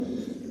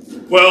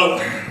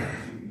Well,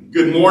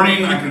 good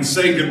morning. I can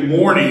say good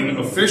morning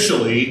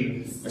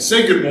officially. I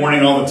say good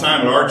morning all the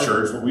time at our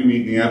church, but we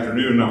meet in the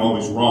afternoon and I'm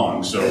always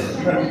wrong. So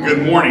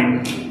good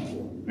morning,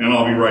 and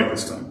I'll be right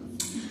this time.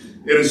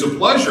 It is a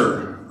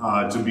pleasure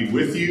to be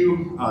with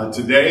you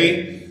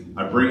today.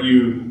 I bring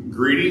you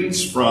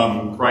greetings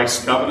from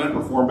Christ Covenant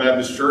Reformed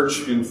Baptist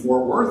Church in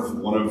Fort Worth,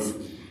 one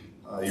of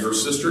your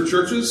sister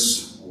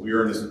churches. We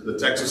are in the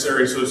Texas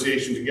Area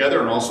Association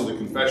together and also the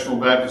Confessional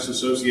Baptist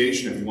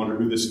Association. If you wonder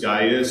who this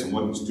guy is and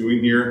what he's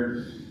doing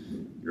here,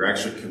 you're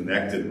actually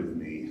connected with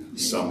me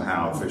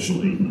somehow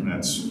officially, and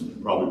that's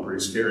probably pretty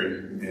scary.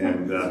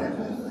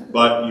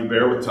 But you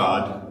bear with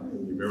Todd,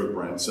 you bear with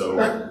Brent, so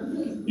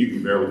you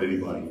can bear with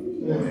anybody.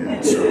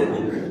 And so,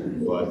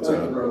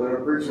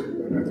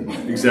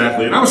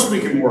 exactly. And I was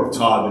speaking more of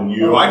Todd than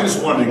you. I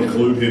just wanted to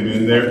include him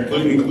in there,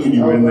 include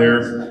you in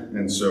there,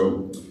 and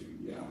so.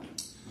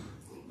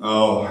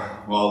 Oh,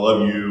 well, I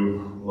love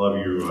you, love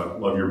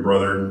your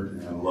brother,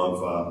 and we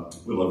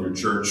love your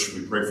church.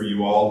 We pray for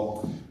you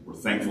all. We're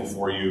thankful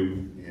for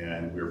you,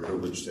 and we're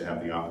privileged to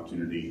have the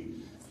opportunity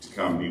to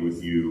come be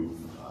with you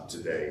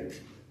today.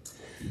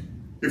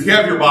 If you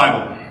have your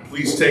Bible,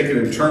 please take it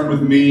and turn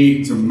with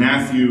me to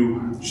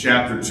Matthew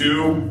chapter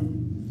 2.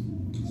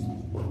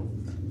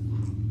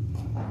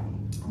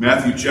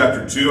 Matthew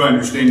chapter 2. I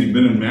understand you've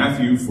been in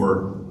Matthew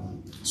for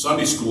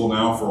Sunday school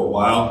now for a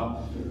while.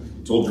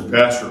 I told your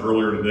pastor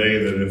earlier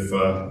today that if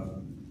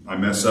I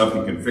mess up,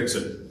 he can fix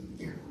it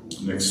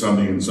next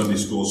Sunday in Sunday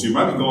school. So you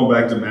might be going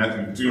back to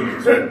Matthew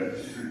 2.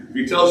 If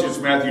he tells you it's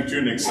Matthew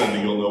 2 next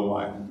Sunday, you'll know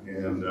why.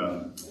 And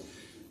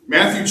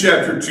Matthew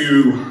chapter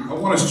 2, I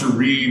want us to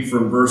read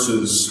from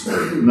verses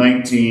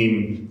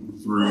 19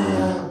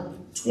 through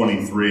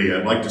 23.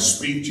 I'd like to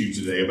speak to you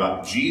today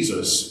about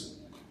Jesus,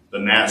 the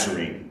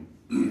Nazarene,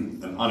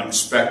 an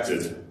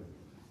unexpected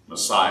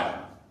Messiah.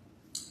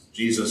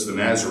 Jesus, the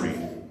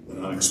Nazarene,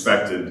 an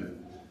unexpected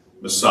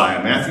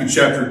Messiah. Matthew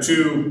chapter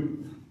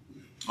 2,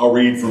 I'll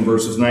read from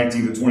verses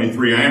 19 to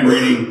 23. I am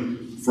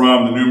reading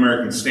from the New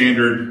American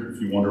Standard,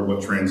 if you wonder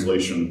what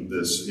translation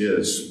this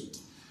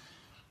is.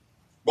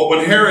 But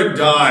when Herod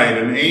died,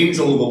 an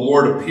angel of the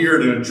Lord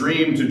appeared in a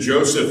dream to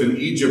Joseph in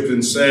Egypt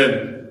and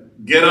said,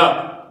 "Get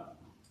up,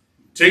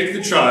 take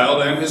the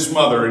child and his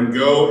mother and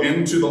go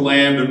into the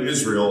land of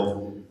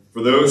Israel,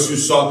 for those who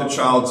sought the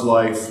child's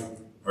life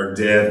are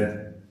dead."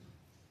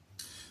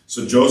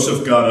 So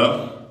Joseph got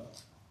up,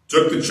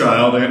 took the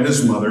child and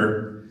his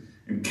mother,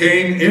 and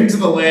came into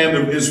the land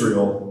of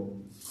Israel.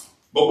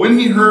 But when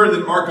he heard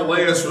that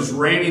Archelaus was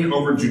reigning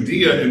over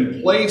Judea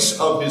in place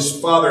of his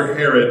father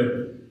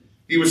Herod,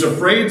 he was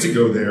afraid to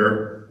go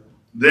there.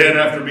 Then,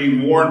 after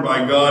being warned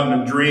by God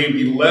in a dream,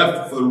 he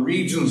left for the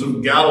regions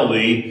of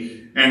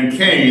Galilee and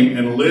came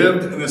and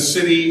lived in a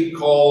city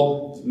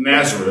called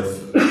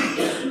Nazareth.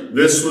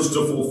 This was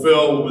to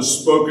fulfill what was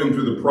spoken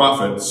through the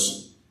prophets.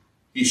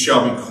 He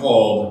shall be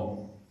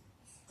called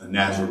a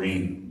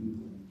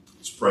Nazarene.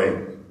 Let's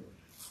pray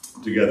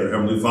together.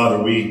 Heavenly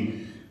Father,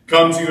 we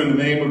come to you in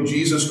the name of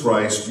Jesus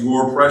Christ,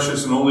 your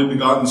precious and only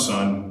begotten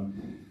Son,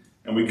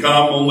 and we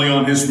come only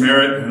on his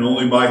merit and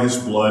only by his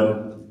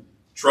blood,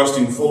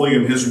 trusting fully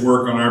in his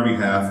work on our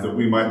behalf that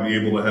we might be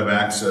able to have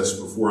access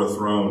before a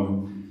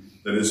throne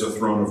that is a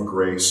throne of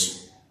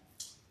grace.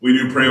 We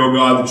do pray, O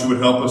God, that you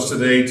would help us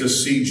today to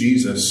see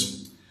Jesus,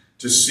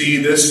 to see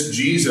this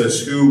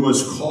Jesus who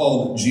was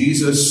called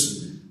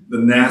Jesus the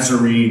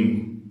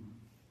Nazarene.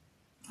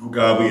 Oh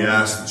God, we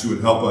ask that you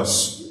would help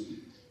us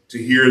to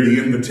hear the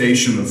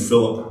invitation of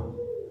Philip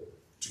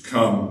to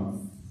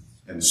come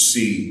and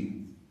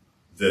see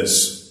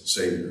this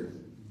Savior.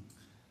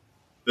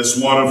 This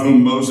one of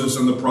whom Moses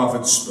and the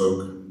prophets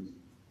spoke.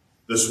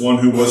 This one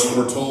who was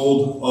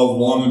foretold of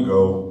long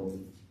ago.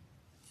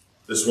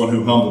 This one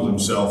who humbled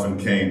himself and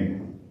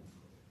came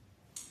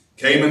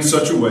in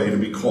such a way to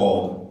be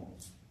called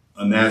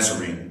a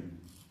Nazarene,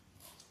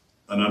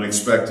 an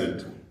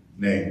unexpected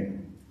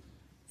name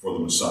for the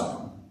Messiah.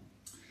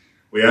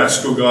 We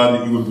ask, O God,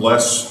 that you would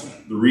bless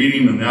the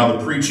reading and now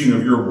the preaching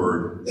of your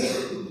word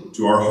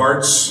to our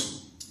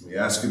hearts. We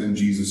ask it in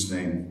Jesus'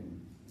 name.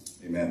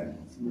 Amen.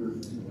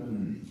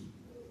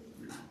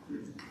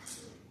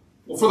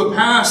 Well, for the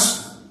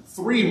past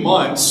 3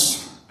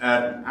 months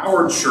at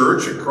our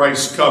church at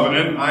Christ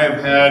Covenant, I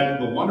have had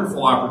the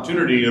wonderful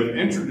opportunity of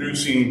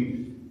introducing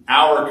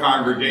our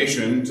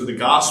congregation to the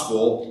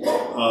Gospel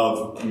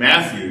of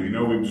Matthew. You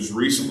know, we've just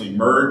recently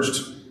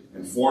merged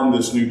and formed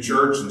this new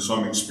church, and so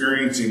I'm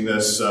experiencing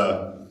this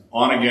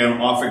on-again,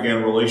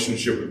 off-again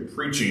relationship with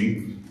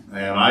preaching.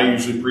 And I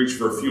usually preach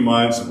for a few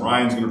months, and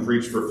Ryan's going to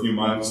preach for a few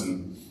months.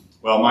 And,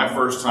 well, my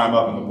first time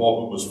up in the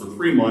pulpit was for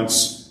 3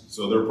 months,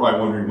 so they're probably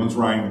wondering, when's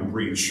Ryan going to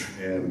preach?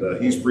 And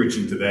he's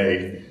preaching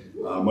today,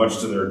 much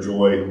to their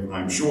joy,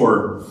 I'm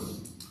sure.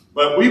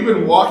 But we've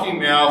been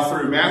walking now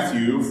through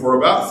Matthew for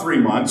about 3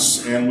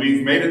 months, and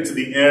we've made it to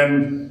the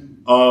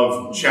end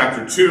of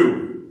chapter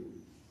 2.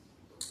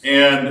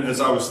 And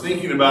as I was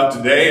thinking about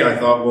today, I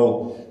thought,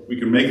 well, we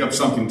can make up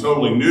something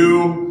totally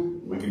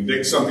new. We can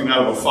dig something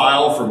out of a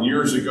file from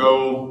years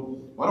ago.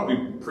 Why don't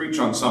we preach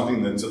on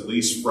something that's at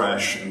least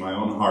fresh in my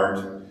own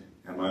heart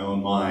and my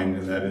own mind,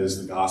 and that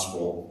is the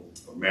Gospel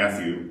of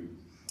Matthew.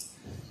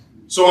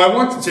 So I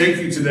want to take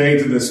you today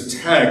to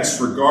this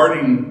text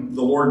regarding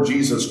the Lord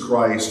Jesus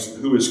Christ,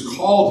 who is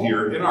called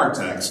here in our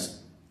text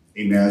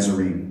a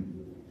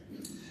Nazarene.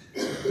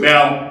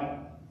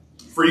 Now,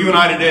 for you and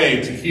I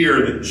today to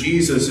hear that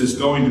Jesus is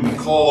going to be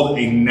called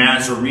a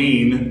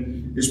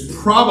Nazarene is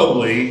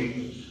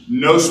probably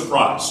no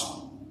surprise.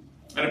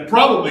 And it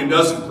probably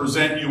doesn't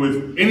present you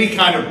with any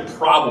kind of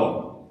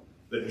problem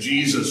that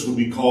Jesus will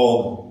be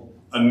called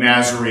a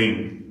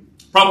Nazarene.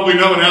 Probably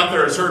no one out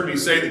there has heard me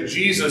say that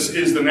Jesus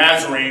is the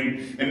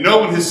Nazarene, and no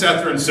one has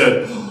sat there and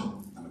said,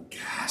 "Oh, I'm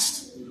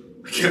aghast.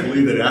 I can't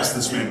believe they asked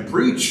this man to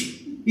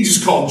preach. He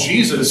just called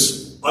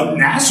Jesus a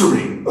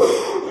Nazarene."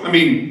 I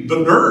mean, the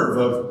nerve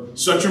of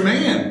such a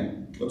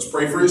man. Let's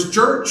pray for his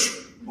church.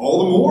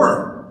 All the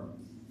more.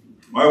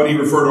 Why would he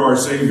refer to our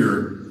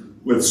Savior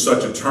with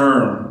such a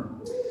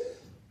term?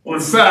 Well,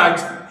 in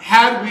fact,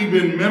 had we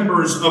been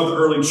members of the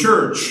early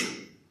church,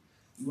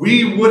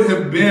 we would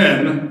have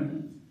been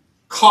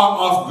caught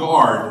off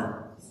guard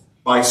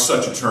by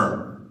such a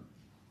term.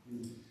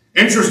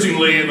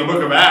 Interestingly, in the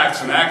book of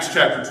Acts, in Acts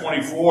chapter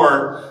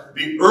 24,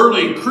 the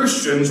early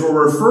Christians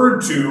were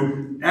referred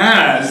to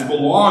as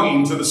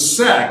belonging to the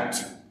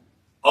sect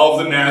of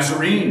the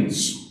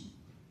Nazarenes.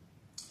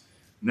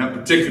 In that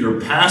particular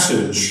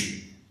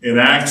passage in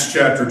Acts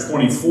chapter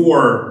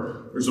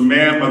 24, there's a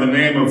man by the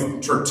name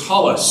of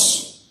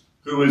Tertullus,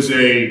 who is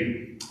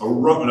a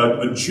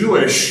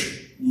Jewish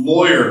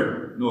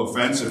lawyer. No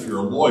offense if you're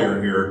a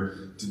lawyer here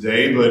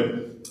today,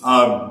 but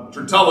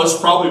Tertullus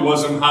probably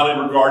wasn't highly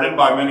regarded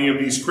by many of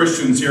these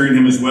Christians hearing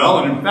him as well.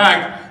 And in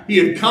fact, he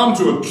had come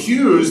to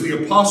accuse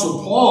the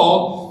Apostle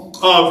Paul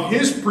of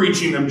his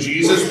preaching of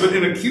Jesus, but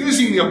in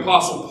accusing the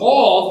Apostle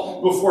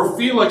Paul before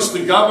Felix,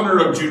 the governor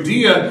of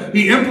Judea,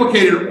 he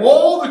implicated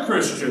all the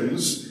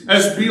Christians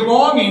as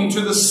belonging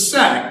to the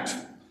sect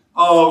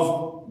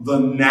of the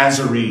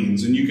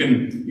Nazarenes. And you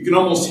can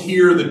almost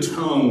hear the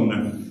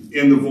tone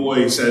in the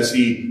voice as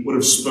he would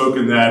have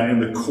spoken that in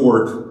the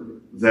court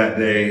that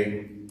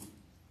day.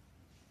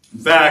 In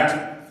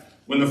fact,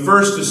 when the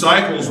first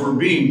disciples were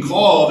being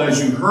called,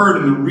 as you heard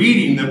in the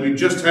reading that we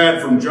just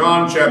had from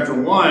John chapter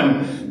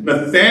 1,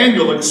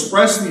 Nathanael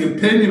expressed the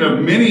opinion of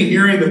many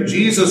hearing that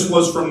Jesus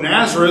was from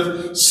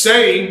Nazareth,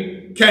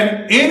 saying,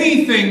 "Can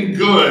anything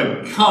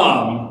good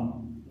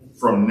come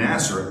from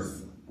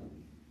Nazareth?"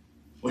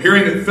 Well,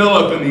 hearing that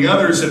Philip and the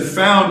others had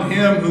found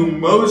him whom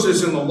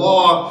Moses in the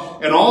law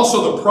and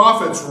also the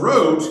prophets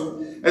wrote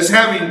as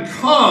having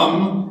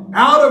come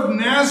out of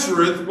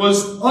Nazareth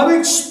was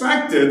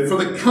unexpected for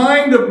the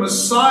kind of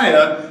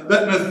Messiah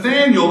that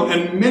Nathanael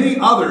and many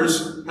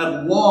others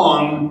had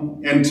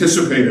long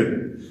anticipated.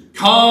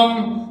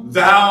 Come,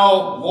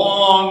 thou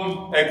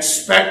long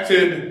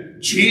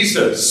expected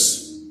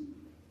Jesus.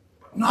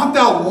 Not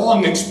thou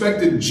long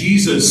expected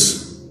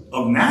Jesus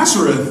of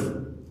Nazareth.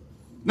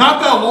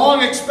 Not that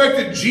long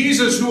expected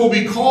Jesus who will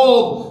be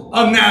called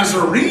a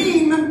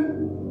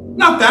Nazarene.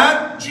 Not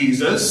that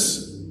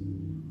Jesus.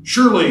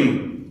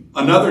 Surely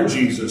another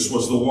Jesus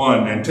was the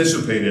one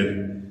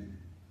anticipated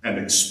and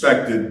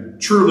expected.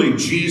 Truly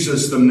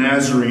Jesus the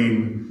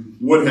Nazarene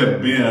would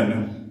have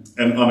been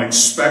an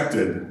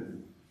unexpected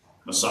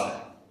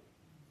Messiah.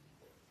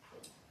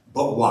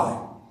 But why?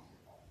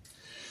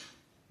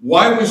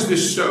 Why was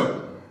this so?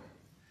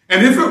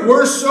 And if it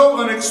were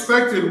so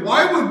unexpected,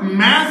 why would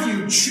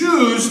Matthew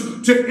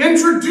choose to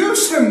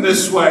introduce him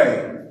this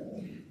way?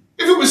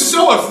 If it was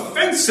so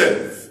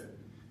offensive,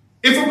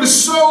 if it was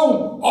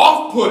so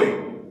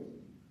off-putting,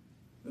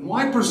 then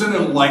why present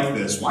him like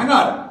this? Why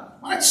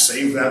not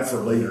save that for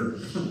later?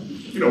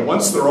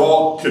 Once they're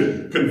all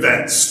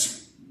convinced.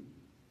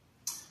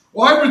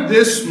 Why would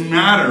this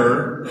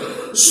matter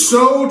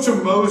so to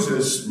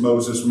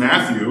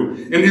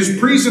Matthew, in his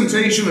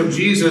presentation of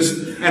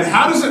Jesus, and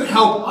how does it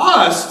help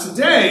us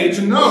today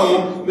to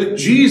know that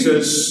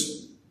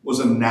Jesus was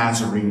a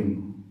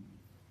Nazarene?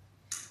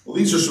 Well,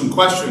 these are some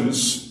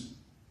questions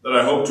that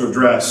I hope to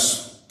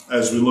address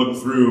as we look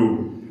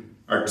through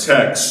our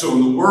text. So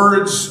in the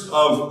words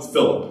of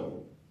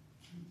Philip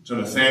to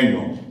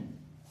Nathanael,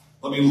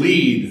 let me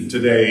lead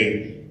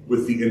today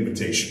with the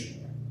invitation.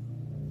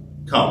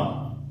 Come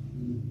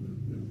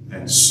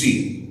and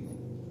see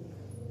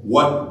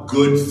what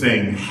good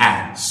thing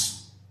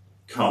has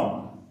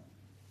come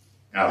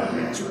out of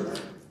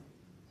Nazareth.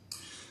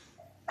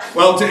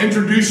 Well, to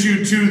introduce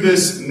you to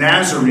this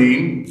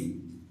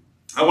Nazarene,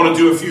 I want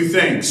to do a few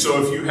things.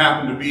 So if you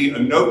happen to be a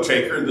note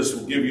taker, this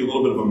will give you a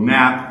little bit of a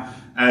map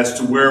as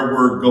to where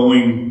we're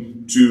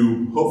going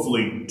to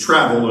hopefully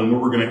travel and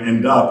where we're going to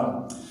end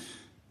up.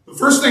 The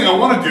first thing I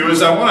want to do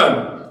is I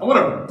want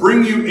to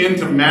bring you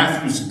into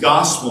Matthew's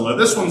gospel. Now,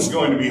 this one's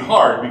going to be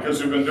hard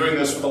because we've been doing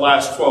this for the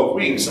last 12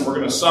 weeks, and we're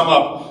going to sum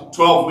up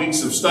 12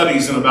 weeks of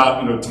studies in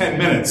about 10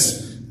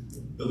 minutes.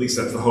 At least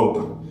that's the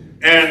hope.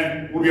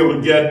 And we'll be able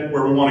to get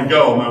where we want to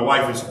go. My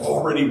wife is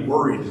already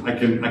worried. I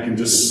can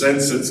just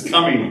sense it's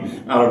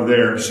coming out of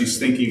there. She's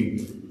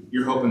thinking,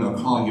 you're hoping they'll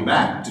call you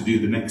back to do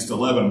the next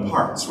 11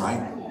 parts,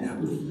 right? Yeah.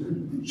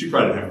 She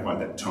probably didn't have quite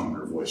that tone in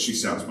her voice. She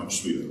sounds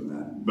much sweeter than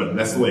that. But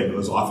that's the way it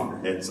goes off in your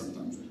head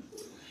sometimes.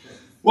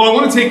 Well, I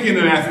want to take you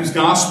into Matthew's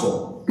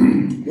gospel.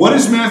 What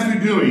is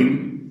Matthew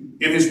doing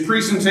in his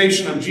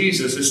presentation of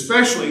Jesus,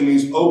 especially in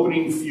these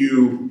opening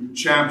few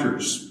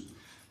chapters?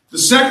 The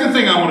second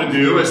thing I want to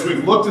do, as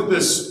we've looked at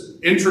this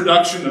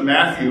introduction to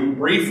Matthew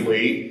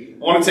briefly,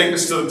 I want to take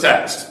us to the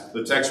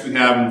text we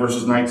have in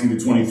verses 19 to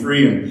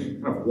 23,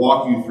 and kind of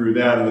walk you through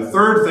that. And the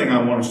third thing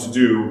I want us to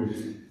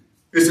do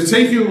is to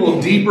take you a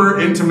little deeper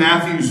into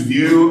Matthew's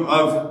view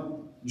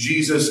of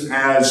Jesus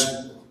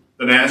as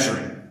the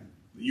Nazarene.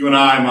 You and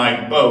I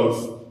might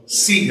both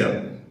see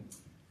him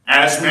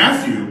as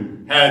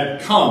Matthew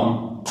had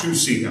come to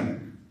see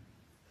him.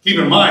 Keep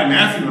in mind,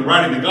 Matthew, in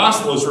writing the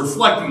gospel, is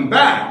reflecting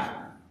back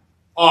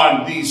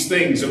on these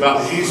things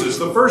about Jesus.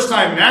 The first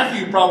time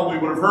Matthew probably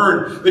would have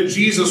heard that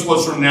Jesus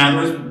was from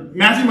Nazareth,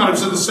 Matthew might have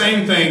said the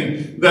same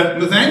thing that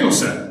Nathanael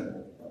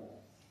said.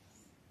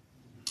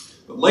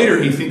 But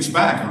later he thinks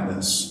back on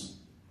this,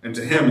 and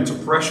to him it's a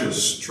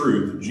precious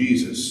truth that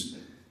Jesus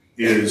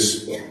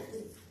is the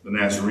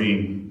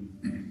Nazarene.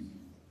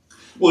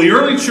 Well, the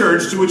early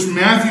church to which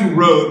Matthew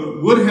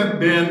wrote would have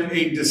been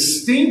a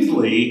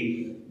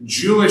distinctly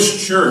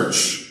Jewish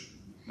church.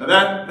 Now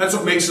that's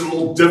what makes it a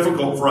little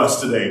difficult for us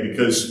today,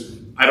 because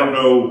I don't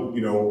know,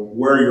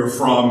 where you're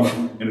from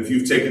and if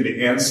you've taken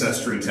the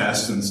ancestry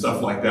test and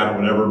stuff like that or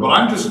whatever, but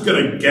I'm just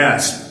going to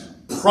guess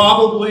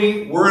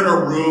probably we're in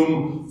a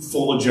room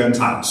full of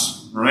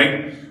Gentiles, all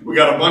right? We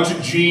got a bunch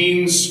of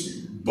genes,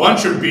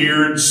 bunch of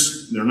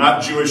beards. They're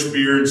not Jewish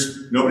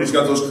beards. Nobody's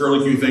got those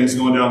curly-Q things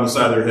going down the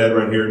side of their head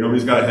right here.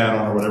 Nobody's got a hat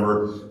on or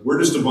whatever. We're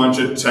just a bunch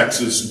of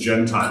Texas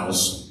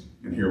Gentiles,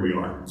 and here we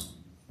are.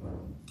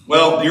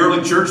 Well, the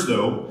early church,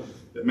 though,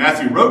 that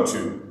Matthew wrote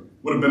to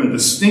would have been a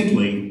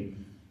distinctly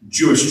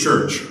Jewish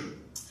church.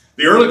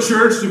 The early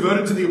church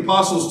devoted to the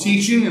apostles'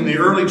 teaching in the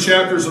early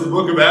chapters of the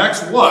book of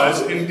Acts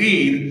was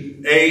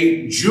indeed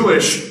a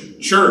Jewish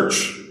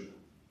church.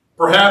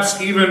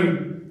 Perhaps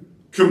even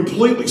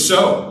completely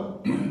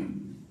so.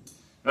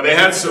 Now, they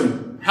had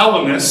some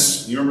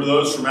Hellenists. You remember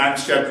those from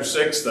Acts chapter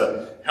 6,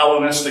 the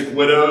Hellenistic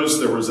widows?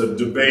 There was a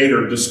debate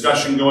or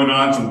discussion going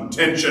on, some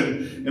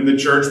tension in the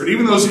church. But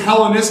even those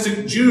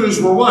Hellenistic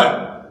Jews were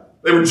what?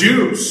 They were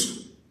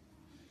Jews.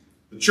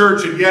 The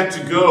church had yet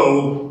to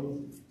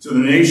go to the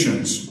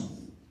nations.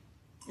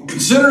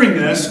 Considering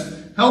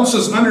this helps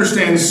us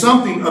understand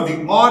something of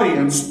the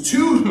audience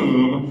to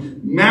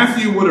whom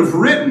Matthew would have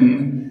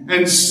written,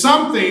 and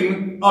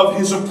something of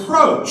his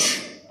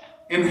approach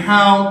in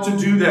how to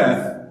do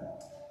that.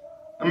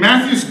 And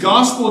Matthew's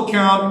gospel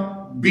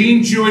account,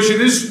 being Jewish, it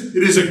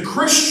is a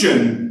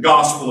Christian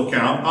gospel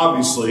account,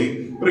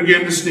 obviously, but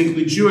again,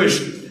 distinctly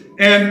Jewish.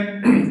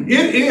 And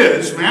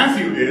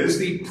Matthew is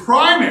the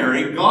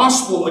primary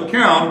gospel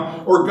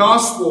account or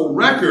gospel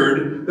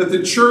record that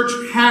the church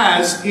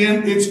has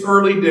in its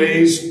early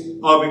days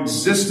of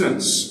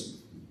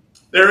existence.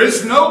 There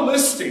is no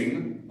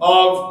listing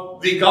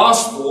of the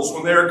Gospels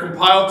when they are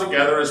compiled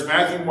together as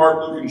Matthew,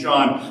 Mark, Luke, and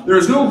John. There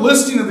is no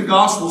listing of the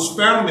Gospels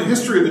found in the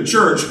history of the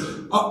church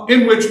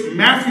in which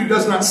Matthew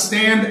does not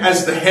stand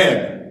as the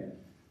head.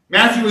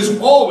 Matthew is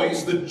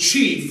always the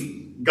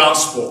chief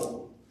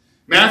gospel.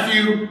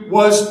 Matthew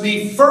was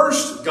the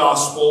first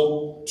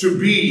gospel to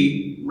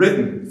be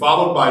written,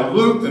 followed by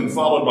Luke, then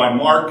followed by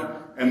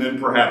Mark, and then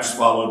perhaps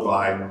followed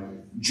by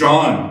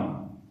John.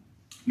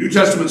 New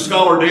Testament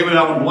scholar David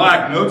Allen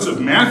Black notes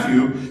of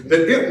Matthew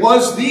that it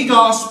was the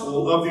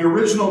gospel of the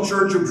original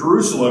church of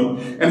Jerusalem,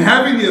 and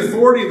having the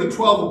authority of the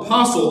 12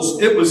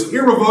 apostles, it was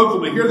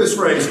irrevocable, hear this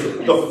phrase,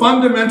 the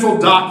fundamental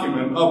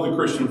document of the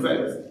Christian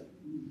faith.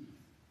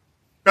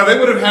 Now, they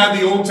would have had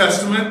the Old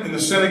Testament in the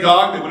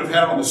synagogue, they would have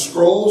had it on the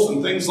scrolls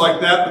and things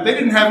like that, but they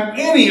didn't have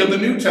any of the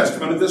New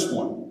Testament at this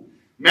point.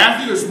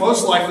 Matthew is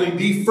most likely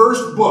the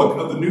first book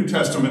of the New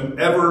Testament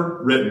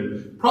ever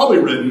written, probably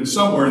written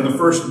somewhere in the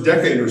first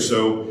decade or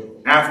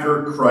so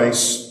after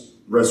Christ's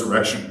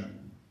resurrection.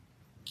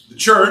 The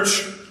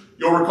church,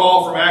 you'll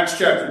recall from Acts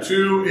chapter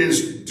 2,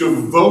 is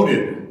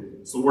devoted.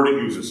 It's the word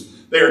it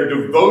uses. They are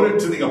devoted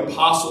to the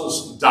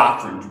apostles'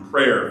 doctrine, to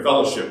prayer,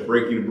 fellowship,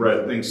 breaking of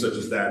bread, things such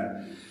as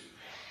that.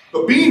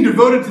 But being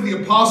devoted to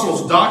the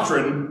apostles'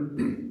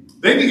 doctrine,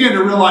 they began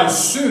to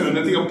realize soon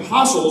that the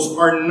apostles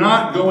are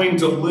not going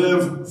to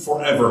live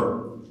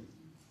forever.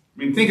 I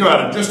mean, think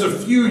about it. Just a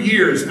few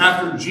years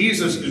after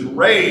Jesus is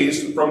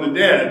raised from the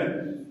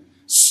dead,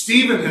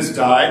 Stephen has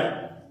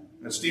died.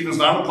 Now, Stephen's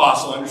not an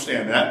apostle, I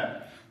understand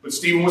that. But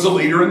Stephen was a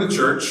leader in the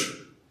church.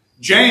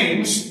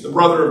 James, the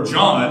brother of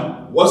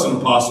John, was an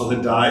apostle,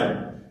 had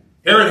died.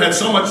 Herod had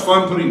so much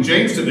fun putting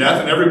James to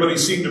death, and everybody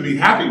seemed to be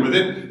happy with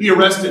it. He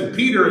arrested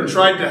Peter and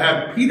tried to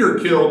have Peter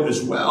killed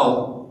as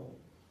well.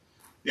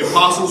 The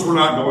apostles were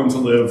not going to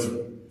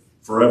live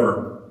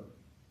forever.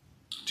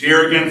 To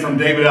hear again from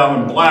David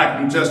Allen Black,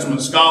 New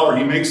Testament scholar,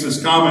 he makes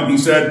this comment. He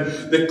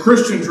said that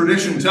Christian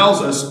tradition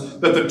tells us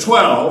that the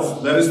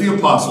 12, that is the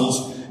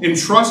apostles,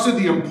 entrusted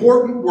the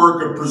important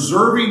work of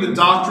preserving the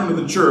doctrine of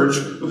the church,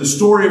 or the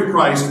story of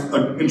Christ,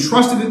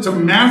 entrusted it to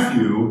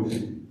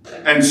Matthew,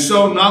 and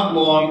so not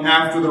long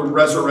after the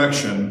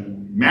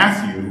resurrection,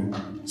 Matthew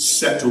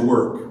set to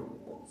work.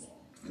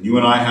 And you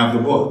and I have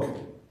the book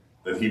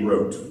that he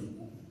wrote.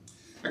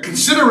 A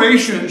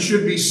consideration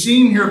should be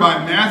seen here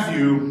by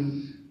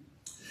Matthew,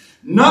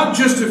 not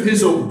just of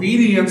his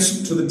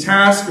obedience to the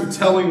task of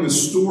telling the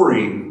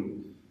story,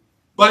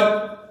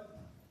 but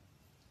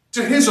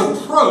to his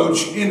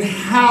approach in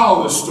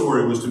how the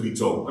story was to be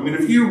told. I mean,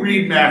 if you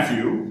read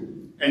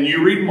Matthew, and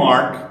you read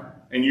Mark,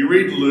 and you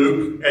read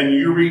Luke, and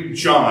you read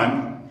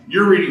John,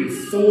 you're reading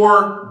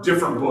 4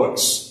 different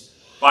books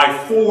by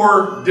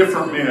 4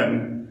 different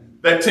men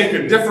that take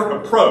a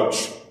different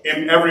approach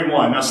in every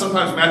one. Now,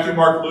 sometimes Matthew,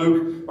 Mark,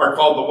 Luke are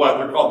called the what?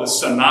 They're called the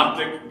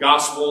synoptic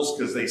gospels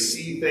because they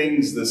see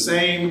things the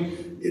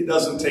same. It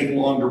doesn't take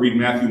long to read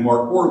Matthew,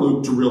 Mark, or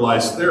Luke to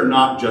realize they're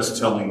not just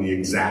telling the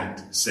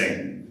exact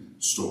same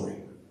story.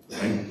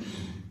 Okay?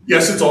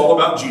 Yes, it's all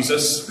about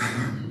Jesus,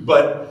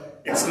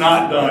 but it's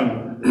not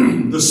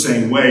done the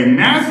same way.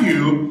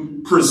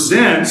 Matthew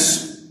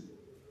presents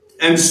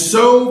and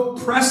so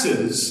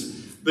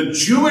presses the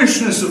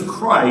Jewishness of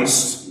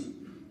Christ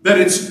that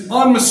it's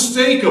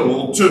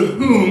unmistakable to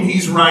whom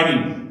he's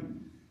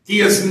writing. He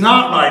is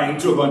not writing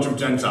to a bunch of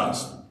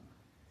Gentiles.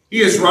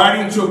 He is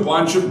writing to a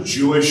bunch of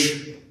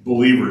Jewish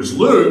believers.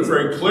 Luke,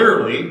 very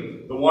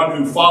clearly, the one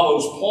who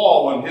follows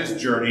Paul on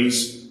his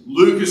journeys,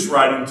 Luke is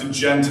writing to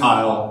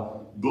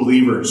Gentile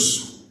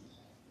believers.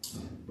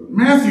 But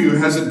Matthew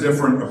has a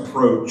different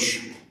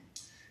approach.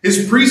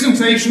 His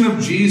presentation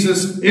of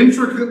Jesus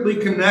intricately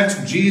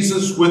connects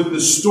Jesus with the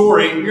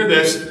story, hear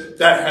this,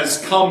 that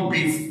has come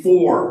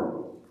before.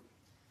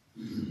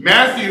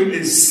 Matthew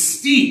is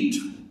steeped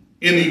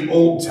in the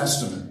Old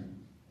Testament.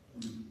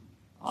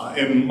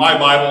 In my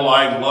Bible,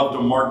 I love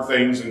to mark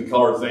things and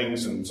color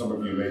things, and some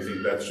of you may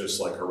think that's just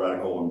like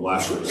heretical and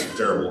blasphemous and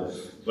terrible.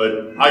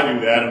 But I do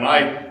that, and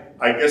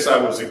I guess I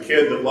was a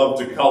kid that loved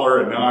to color,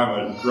 and now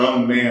I'm a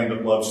grown man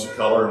that loves to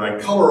color, and I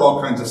color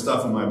all kinds of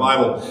stuff in my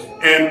Bible.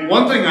 And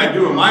one thing I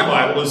do in my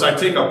Bible is I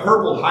take a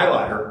purple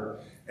highlighter,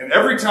 and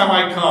every time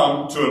I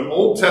come to an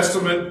Old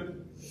Testament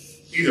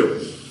either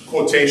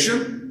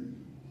quotation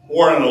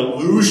or an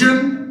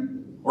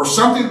allusion, or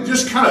something that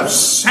just kind of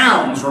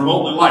sounds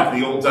remotely like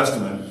the Old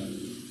Testament,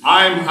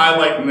 I'm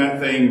highlighting that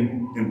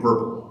thing in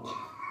purple.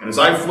 And as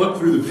I flip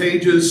through the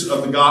pages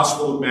of the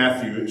Gospel of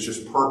Matthew, it's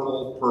just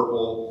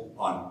purple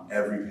on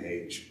every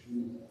page.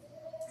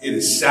 It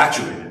is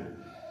saturated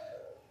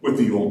with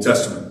the Old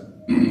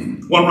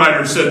Testament. One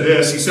writer said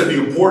this. He said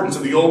the importance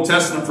of the Old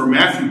Testament for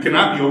Matthew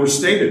cannot be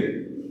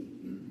overstated.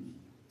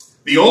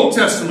 The Old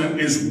Testament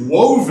is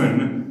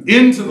woven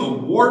into the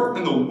warp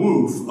and the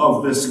woof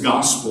of this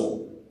gospel.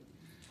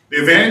 The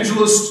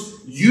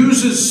evangelist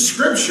uses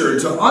Scripture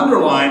to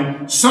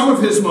underline some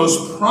of his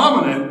most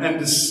prominent and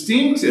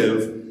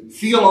distinctive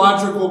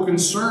theological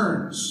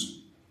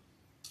concerns.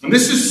 And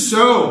this is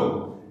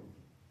so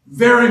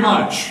very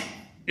much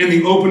in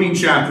the opening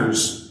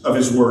chapters of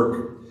his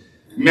work.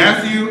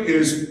 Matthew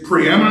is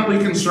preeminently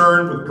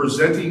concerned with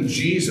presenting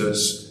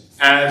Jesus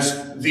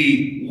as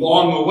the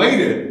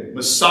long-awaited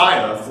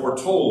Messiah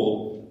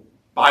foretold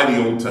by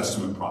the Old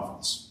Testament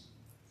prophets.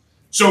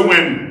 So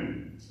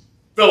when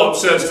Philip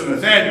says to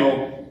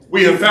Nathanael,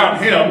 "We have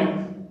found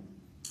him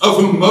of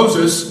whom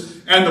Moses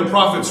and the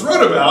prophets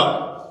wrote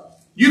about,"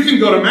 you can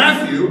go to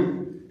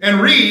Matthew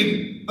and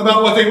read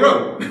about what they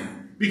wrote,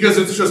 because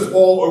it's just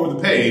all over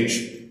the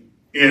page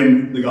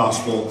in the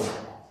Gospel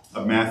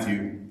of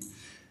Matthew.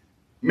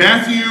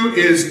 Matthew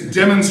is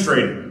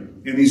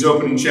demonstrating in these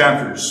opening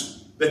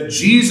chapters that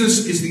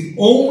Jesus is the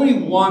only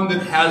one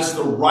that has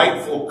the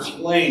rightful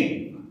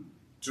claim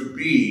to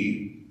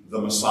be the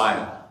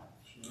Messiah.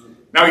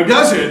 Now he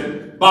does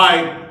it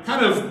by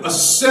kind of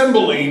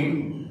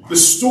assembling the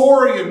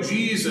story of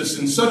Jesus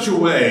in such a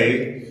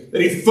way that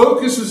he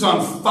focuses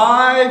on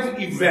 5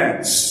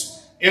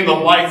 events in the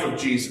life of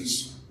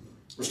Jesus.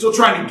 We're still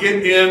trying to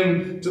get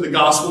into the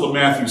Gospel of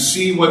Matthew,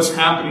 see what's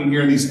happening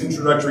here in these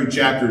introductory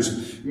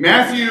chapters.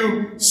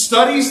 Matthew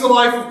studies the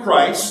life of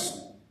Christ,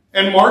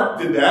 and Mark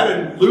did that,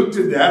 and Luke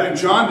did that, and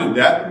John did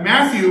that.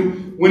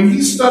 Matthew, when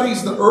he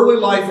studies the early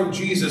life of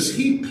Jesus,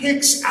 he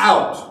picks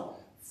out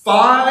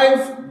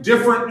 5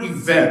 different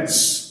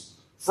events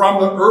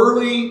from the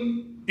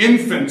early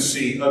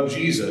infancy of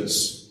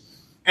Jesus,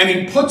 and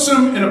he puts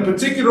them in a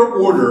particular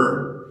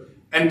order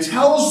and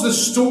tells the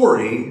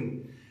story,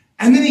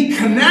 and then he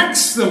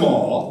connects them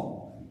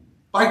all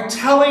by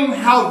telling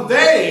how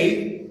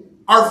they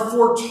are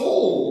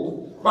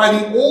foretold by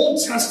the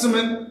Old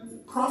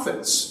Testament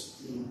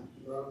prophets.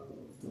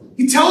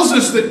 He tells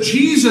us that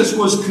Jesus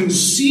was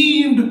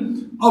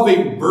conceived of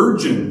a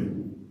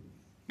virgin.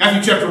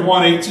 Matthew chapter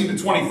 1, 18 to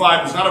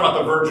 25 is not about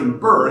the virgin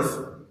birth.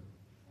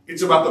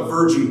 It's about the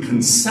virgin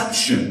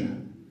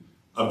conception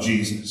of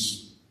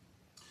Jesus.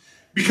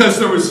 Because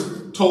there was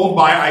told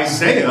by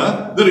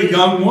Isaiah that a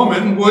young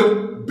woman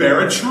would bear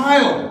a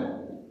child.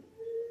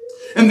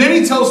 And then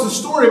he tells the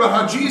story about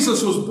how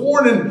Jesus was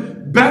born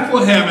in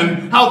Bethlehem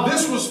and how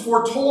this was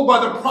foretold by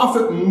the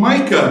prophet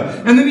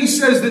Micah. And then he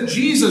says that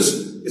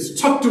Jesus is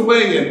tucked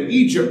away in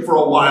Egypt for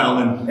a while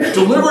and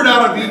delivered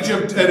out of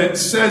Egypt. And it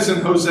says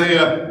in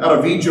Hosea, out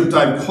of Egypt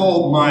I've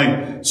called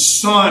my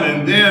son.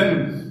 And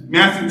then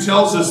Matthew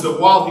tells us that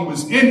while he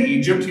was in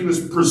Egypt, he was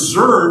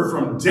preserved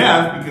from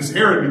death because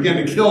Herod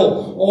began to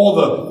kill all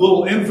the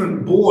little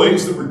infant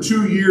boys that were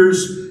 2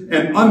 years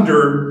and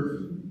under.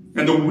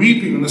 And the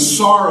weeping and the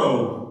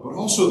sorrow, but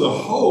also the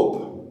hope,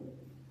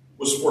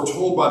 was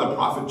foretold by the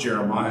prophet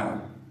Jeremiah.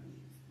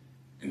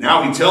 And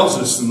now he tells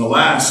us in the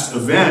last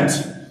event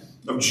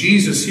of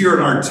Jesus here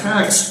in our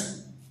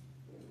text,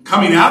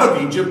 coming out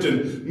of Egypt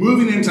and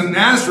moving into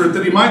Nazareth,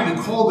 that he might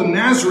be called the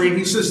Nazarene.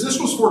 He says this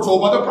was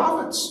foretold by the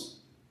prophets.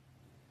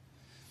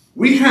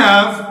 We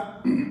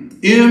have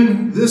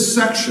in this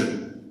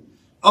section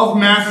of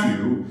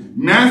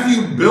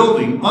Matthew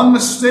building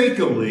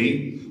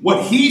unmistakably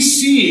what he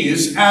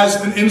sees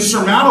as an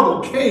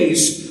insurmountable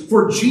case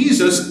for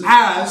Jesus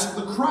as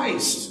the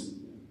Christ.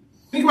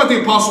 Think about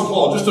the Apostle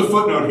Paul. Just a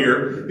footnote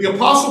here. The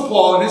Apostle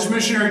Paul in his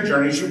missionary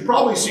journeys, you've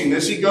probably seen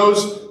this. He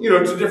goes,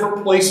 to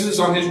different places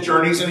on his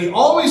journeys, and he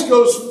always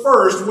goes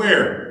first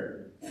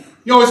where?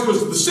 He always goes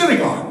to the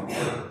synagogue.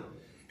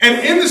 And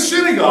in the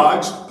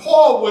synagogues,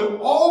 Paul would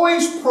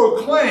always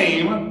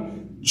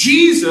proclaim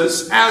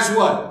Jesus as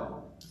what?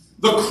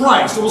 The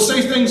Christ. It will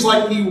say things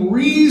like he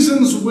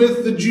reasons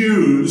with the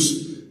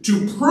Jews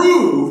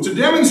to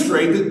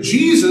demonstrate that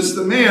Jesus,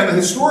 the man, the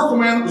historical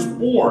man that was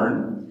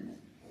born,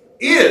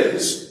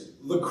 is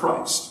the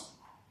Christ,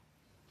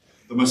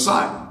 the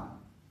Messiah,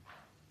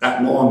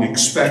 that long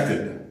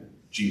expected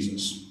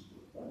Jesus.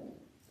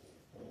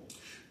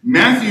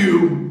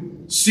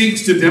 Matthew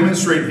seeks to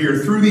demonstrate here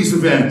through these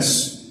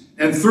events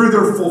and through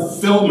their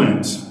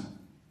fulfillment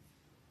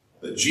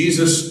that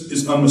Jesus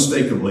is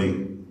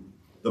unmistakably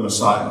the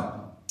Messiah.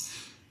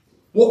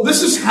 Well,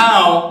 this is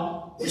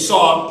how we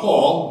saw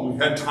Paul. We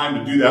had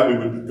time to do that. We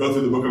would go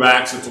through the book of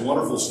Acts. It's a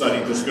wonderful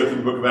study. Just go through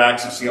the book of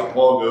Acts and see how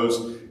Paul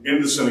goes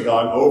into the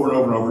synagogue over and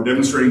over and over,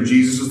 demonstrating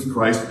Jesus as the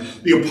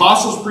Christ. The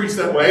apostles preached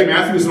that way.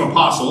 Matthew is an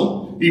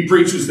apostle. He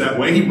preaches that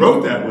way. He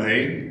wrote that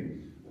way.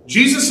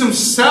 Jesus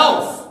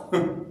himself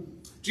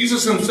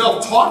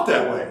taught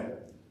that way.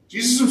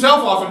 Jesus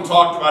himself often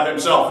talked about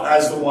himself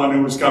as the one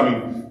who was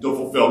coming to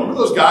fulfill. Remember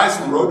those guys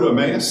on the road to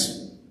Emmaus?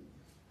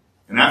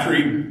 And after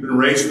he'd been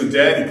raised from the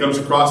dead, he comes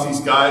across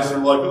these guys and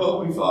they're like,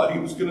 oh, we thought he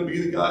was going to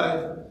be the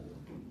guy.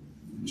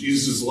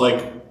 Jesus is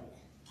like,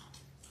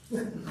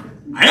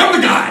 I am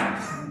the guy.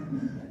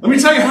 Let me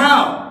tell you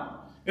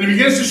how. And he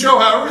begins to show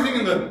how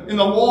everything in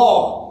the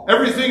law,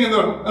 everything in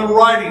the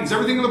writings,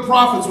 everything in the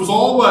prophets was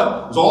all what?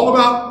 It was all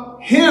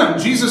about him.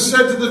 Jesus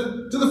said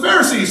to the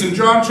Pharisees in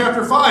John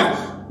chapter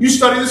 5, you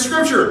study the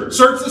scripture,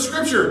 search the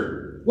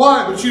scripture.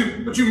 Why? But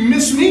you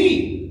miss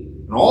me.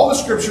 And all the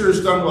scripture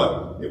has done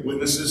what? It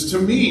witnesses to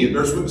me. It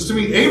bears witness to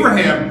me.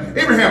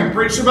 Abraham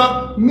preached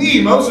about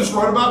me. Moses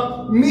wrote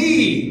about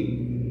me.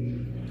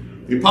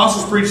 The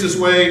apostles preached this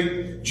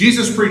way.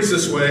 Jesus preached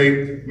this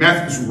way.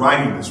 Matthew's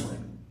writing this way.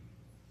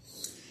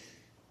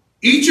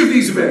 Each of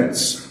these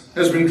events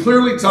has been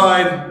clearly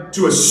tied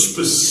to a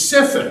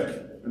specific,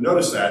 and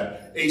notice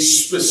that, a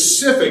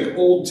specific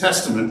Old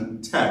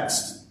Testament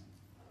text.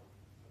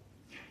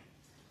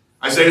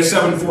 Isaiah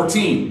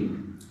 7:14.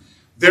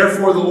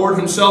 Therefore the Lord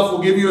himself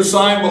will give you a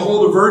sign.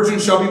 Behold, a virgin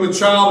shall be with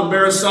child and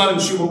bear a son,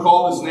 and she will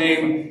call his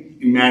name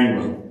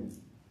Emmanuel.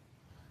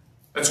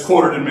 That's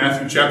quoted in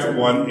Matthew chapter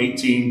 1,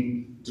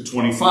 18 to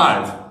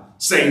 25,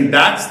 saying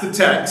that's the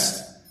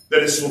text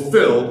that is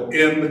fulfilled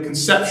in the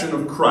conception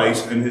of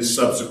Christ and his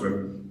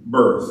subsequent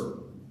birth.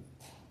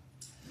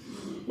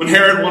 When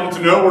Herod wanted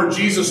to know where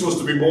Jesus was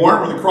to be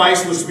born, where the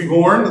Christ was to be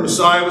born, the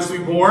Messiah was to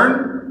be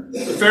born,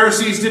 the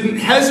Pharisees didn't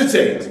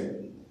hesitate.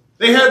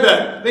 They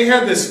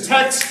had this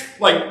text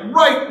right.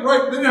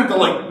 They didn't have to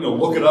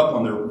look it up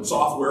on their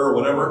software or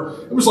whatever.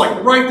 It was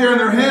right there in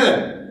their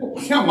head.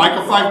 Well, yeah,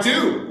 Micah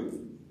 5:2.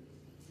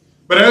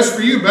 But as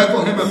for you,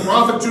 Bethlehem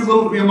Ephrathah, too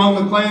little to be among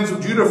the clans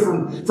of Judah.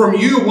 From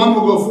you, one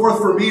will go forth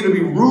for me to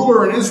be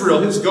ruler in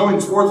Israel. His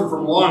goings forth are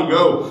from long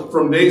ago,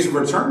 from days of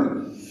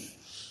eternity.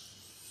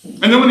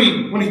 And then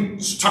when he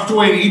tucked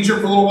away in Egypt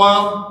for a little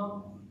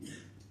while,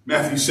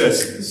 Matthew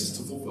says, this is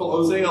to fulfill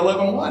Hosea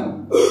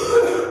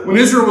 11:1. When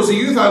Israel was a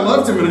youth, I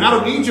loved him, and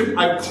out of Egypt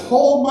I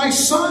called my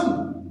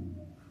son.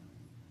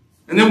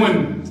 And then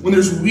when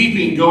there's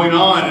weeping going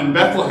on in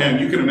Bethlehem,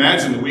 you can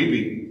imagine the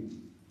weeping.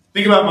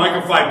 Think about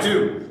Micah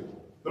 5:2.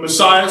 The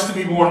Messiah is to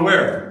be born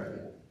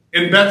where?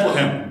 In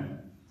Bethlehem.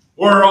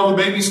 Where are all the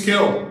babies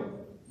killed?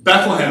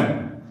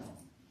 Bethlehem.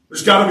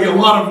 There's got to be a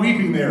lot of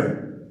weeping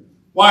there.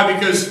 Why?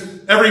 Because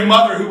every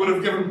mother who would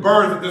have given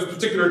birth at this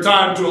particular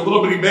time to a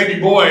little bitty baby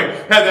boy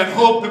had that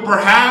hope that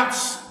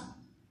perhaps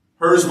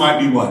hers might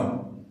be what?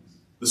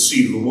 The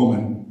seed of the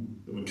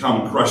woman that would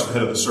come and crush the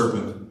head of the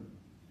serpent.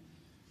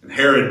 And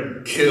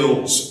Herod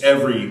kills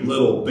every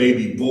little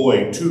baby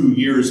boy 2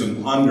 years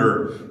and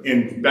under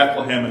in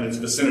Bethlehem and its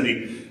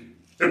vicinity.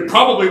 There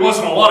probably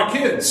wasn't a lot of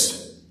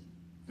kids.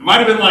 It might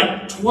have been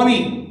like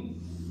 20.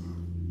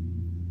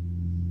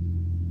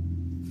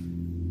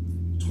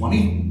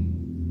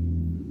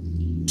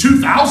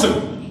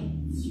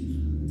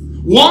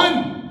 2,000.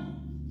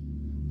 One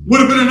would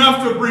have been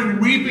enough to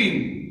bring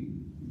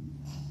weeping,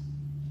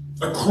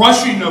 a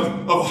crushing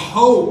of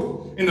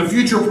hope in the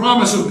future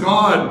promise of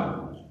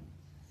God.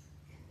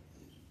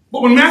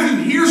 But when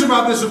Matthew hears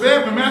about this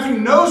event, when Matthew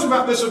knows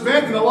about this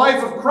event in the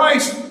life of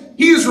Christ,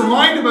 he is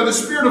reminded by the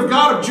Spirit of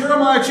God of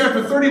Jeremiah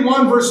chapter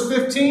 31, verse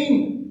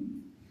 15.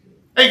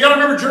 Hey, you got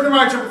to remember,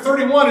 Jeremiah chapter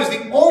 31 is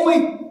the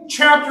only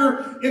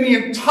chapter in the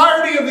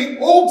entirety of the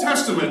Old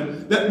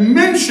Testament that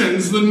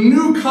mentions the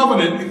new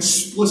covenant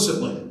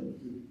explicitly.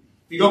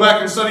 If you go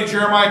back and study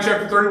Jeremiah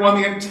chapter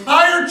 31, the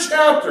entire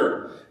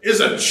chapter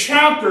is a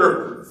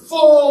chapter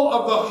full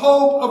of the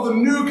hope of the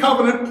new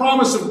covenant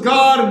promise of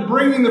God and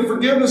bringing the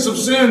forgiveness of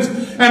sins.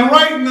 And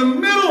right in the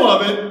middle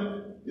of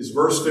it is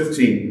verse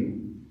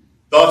 15.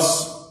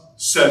 Thus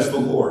says the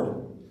Lord.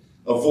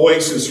 A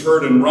voice is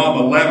heard in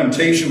Ramah,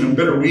 lamentation and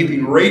bitter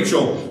weeping.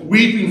 Rachel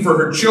weeping for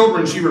her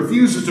children. She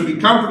refuses to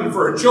be comforted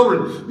for her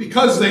children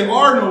because they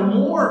are no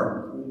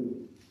more.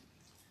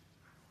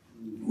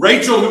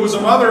 Rachel, who was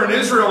a mother in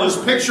Israel, is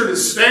pictured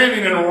as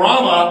standing in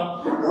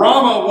Ramah.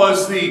 Ramah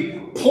was the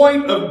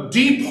point of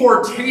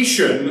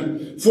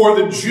deportation for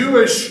the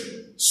Jewish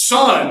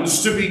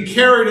sons to be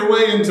carried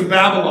away into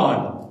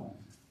Babylon.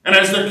 And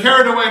as they're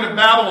carried away into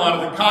Babylon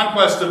at the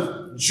conquest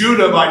of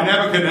Judah by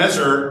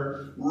Nebuchadnezzar,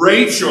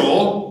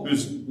 Rachel,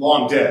 who's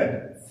long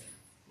dead,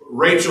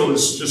 Rachel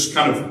is just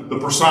kind of the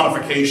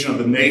personification of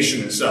the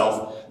nation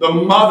itself. The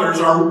mothers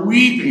are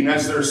weeping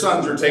as their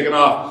sons are taken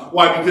off.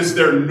 Why? Because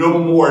they're no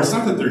more. It's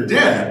not that they're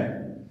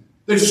dead.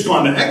 They've just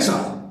gone to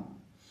exile.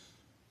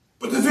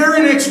 But the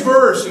very next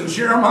verse in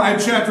Jeremiah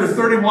chapter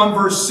 31,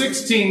 verse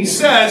 16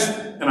 says,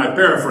 and I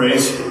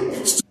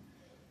paraphrase,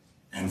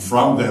 and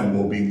from them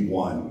will be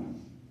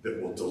one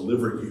that will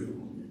deliver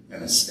you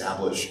and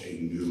establish a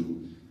new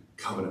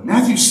covenant.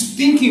 Matthew's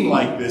thinking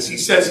like this. He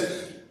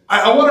says,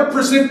 I want to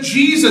present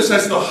Jesus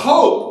as the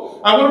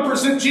hope. I want to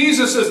present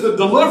Jesus as the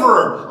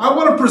deliverer. I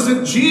want to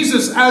present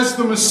Jesus as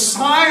the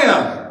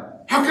Messiah.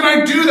 How can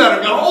I do that?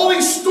 I've got all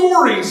these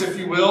stories, if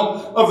you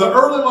will, of the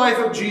early life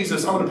of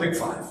Jesus. I'm going to pick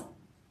 5.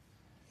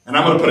 And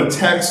I'm going to put a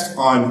text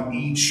on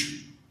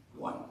each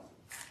one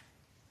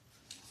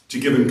to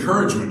give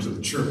encouragement to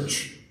the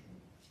church,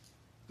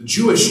 the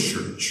Jewish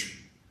church,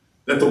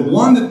 that the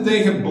one that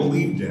they have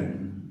believed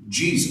in,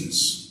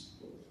 Jesus,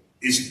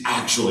 is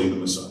actually the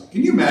Messiah.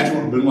 Can you imagine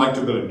what it would have been like to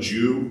have been a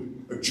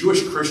Jew, a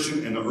Jewish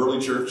Christian in the early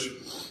church?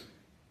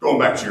 Going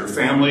back to your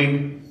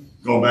family,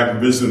 going back and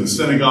visiting the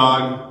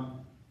synagogue.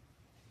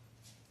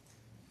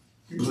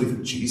 You believe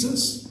in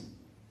Jesus?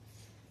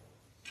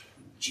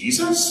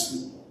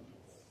 Jesus?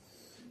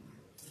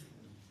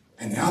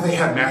 And now they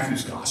have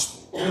Matthew's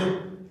gospel.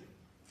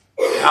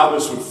 How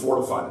this would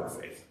fortify their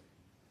faith.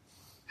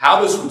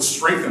 How this would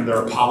strengthen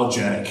their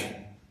apologetic.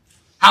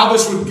 How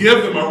this would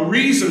give them a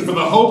reason for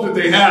the hope that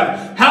they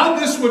have. How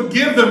this would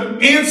give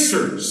them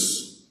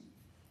answers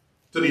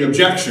to the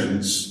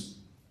objections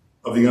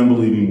of the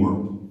unbelieving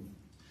world.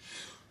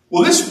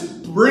 Well, this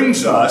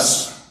brings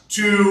us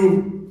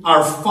to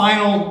our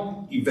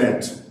final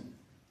event.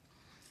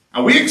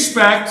 Now, we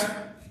expect,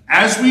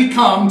 as we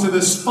come to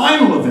this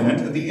final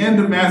event at the end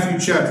of Matthew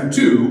chapter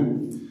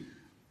 2,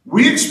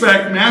 we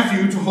expect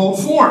Matthew to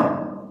hold form.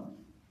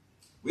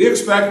 We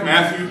expect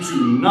Matthew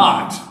to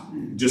not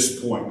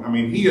disappoint. I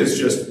mean, he is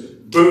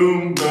just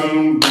boom,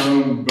 boom,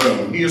 boom,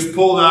 boom. He has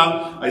pulled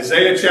out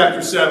Isaiah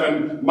chapter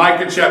 7,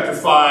 Micah chapter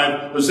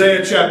 5,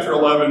 Hosea chapter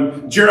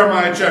 11,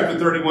 Jeremiah chapter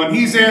 31.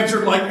 He's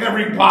answered like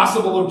every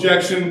possible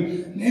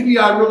objection. Maybe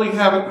I really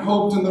haven't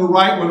hoped in the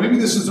right one. Maybe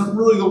this isn't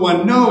really the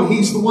one. No,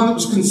 he's the one that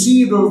was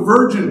conceived of a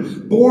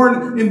virgin,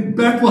 born in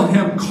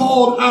Bethlehem,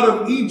 called out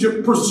of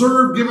Egypt,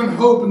 preserved, given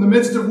hope in the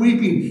midst of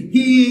weeping.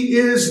 He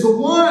is the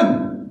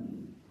one.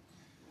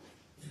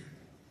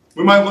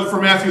 We might look for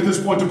Matthew at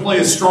this point to play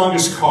his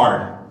strongest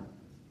card.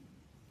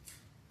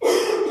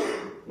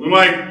 We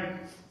might,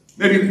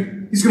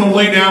 maybe he's going to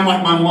lay down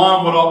like my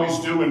mom would always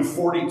do in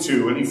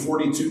 42. Any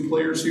 42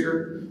 players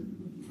here?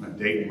 I'm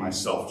dating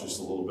myself just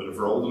a little bit. If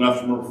you're old enough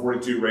to remember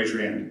 42, raise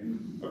your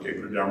hand. Okay,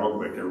 put it down real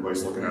quick.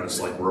 Everybody's looking at us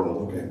like we're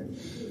old. Okay.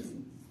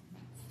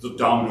 It's a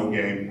domino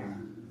game.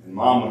 And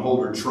Mom would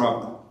hold her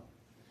trump.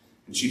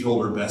 And she'd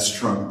hold her best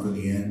trump for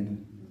the end.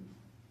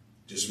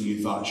 Just when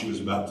you thought she was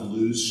about to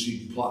lose,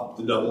 she'd plop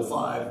the double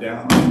 5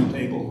 down on the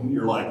table. And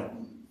you're like,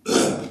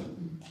 way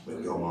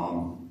to go,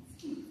 Mom.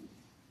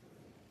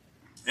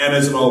 And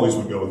as it always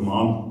would go with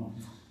Mom,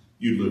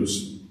 you'd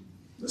lose.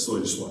 That's the way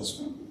this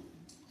was.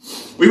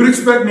 We would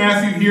expect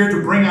Matthew here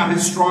to bring out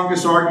his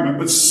strongest argument,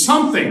 but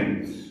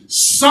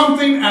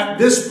something at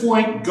this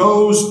point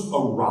goes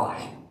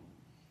awry.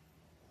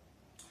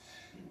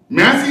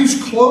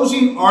 Matthew's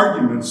closing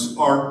arguments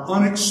are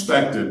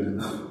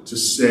unexpected, to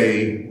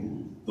say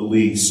the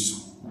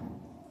least.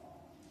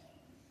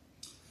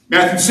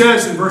 Matthew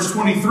says in verse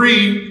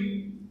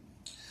 23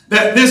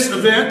 That this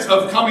event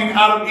of coming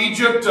out of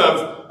Egypt,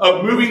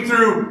 of moving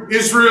through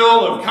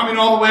Israel, of coming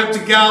all the way up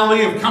to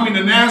Galilee, of coming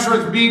to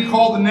Nazareth, being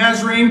called the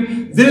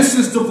Nazarene, this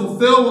is to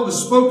fulfill what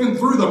was spoken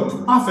through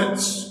the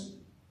prophets.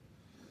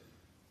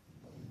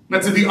 Now,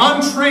 to the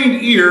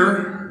untrained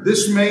ear,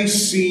 this may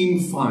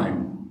seem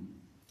fine.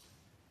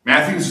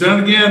 Matthew's done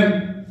it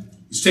again.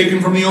 He's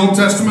taken from the Old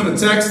Testament a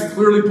text that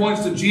clearly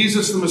points to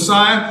Jesus, the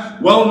Messiah.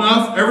 Well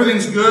enough,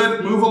 everything's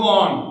good, move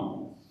along.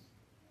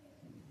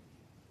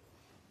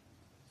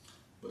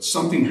 But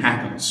something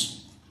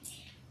happens.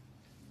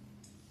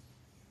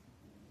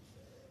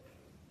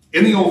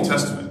 In the Old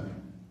Testament,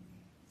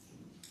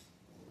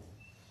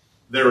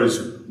 there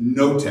is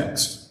no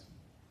text.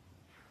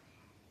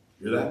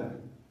 Hear that?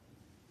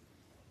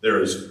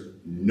 There is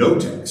no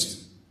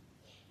text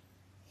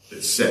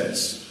that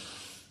says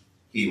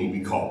he will be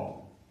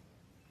called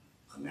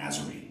a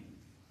Nazarene.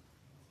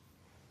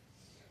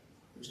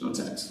 There's no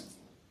text.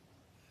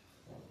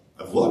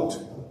 I've looked.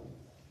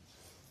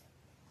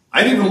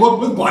 I didn't even look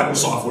with Bible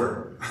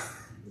software.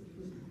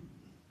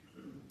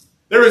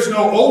 There is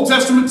no Old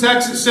Testament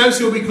text that says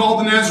he'll be called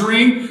the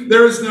Nazarene.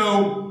 There is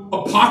no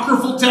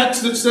apocryphal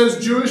text that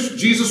says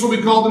Jesus will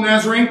be called the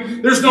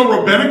Nazarene. There's no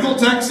rabbinical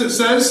text that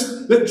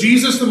says that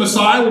Jesus, the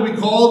Messiah, will be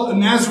called a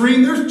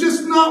Nazarene. There's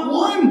just not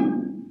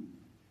one.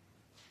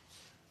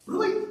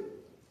 Really?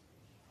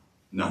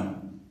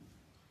 None.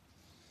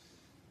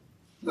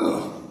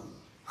 Oh.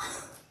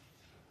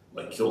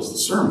 That kills the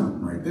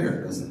sermon right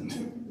there, doesn't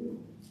it?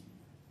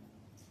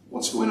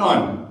 What's going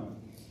on?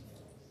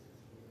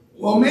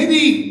 Well,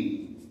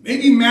 maybe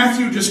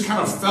Matthew just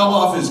kind of fell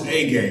off his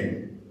A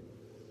game.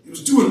 He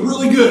was doing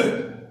really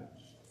good.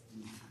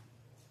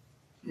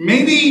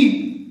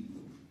 Maybe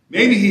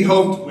he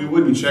hoped we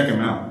wouldn't check him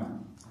out.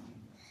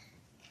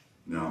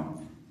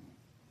 No.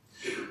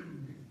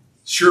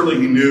 Surely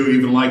he knew,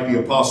 even like the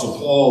Apostle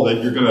Paul,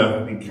 that you're going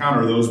to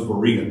encounter those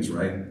Bereans,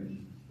 right?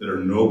 That are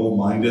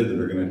noble-minded, that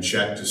are going to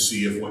check to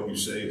see if what you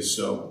say is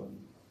so.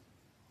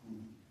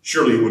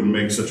 Surely he wouldn't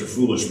make such a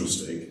foolish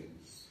mistake.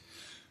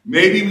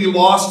 Maybe we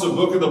lost a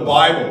book of the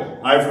Bible.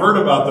 I've heard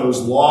about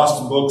those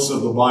lost books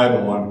of the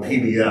Bible on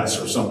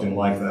PBS or something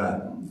like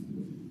that.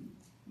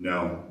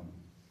 No,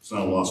 it's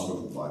not a lost book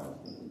of the Bible.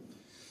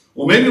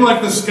 Well, maybe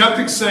like the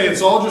skeptics say,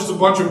 it's all just a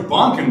bunch of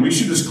bunk and we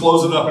should just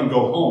close it up and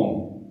go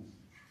home.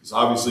 Because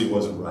obviously it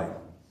wasn't right.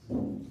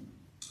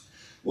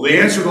 Well, the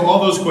answer to all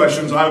those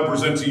questions I would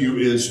present to you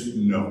is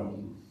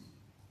no.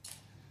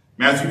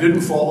 Matthew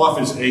didn't fall off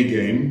his A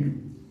game.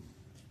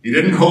 He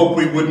didn't hope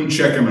we wouldn't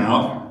check him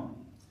out.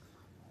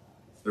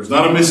 There's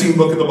not a missing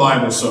book of the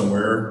Bible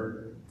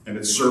somewhere, and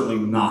it's certainly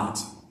not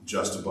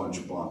just a bunch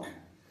of bunk.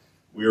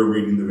 We are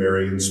reading the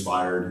very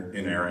inspired,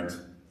 inerrant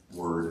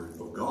Word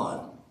of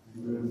God.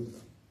 Amen.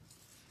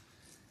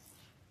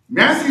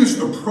 Matthew's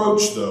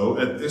approach, though,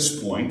 at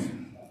this point,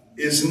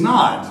 is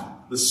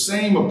not the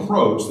same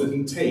approach that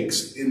he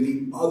takes in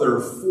the other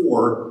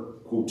 4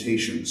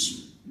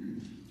 quotations.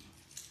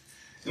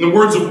 In the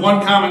words of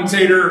one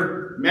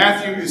commentator,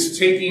 Matthew is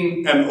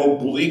taking an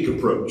oblique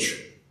approach.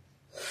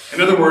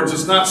 In other words,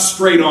 it's not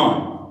straight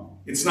on.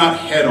 It's not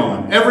head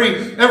on.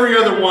 Every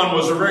other one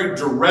was a very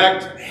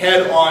direct,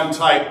 head on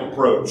type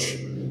approach,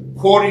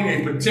 quoting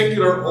a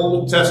particular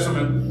Old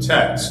Testament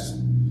text.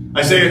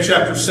 Isaiah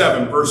chapter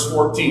 7, verse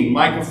 14,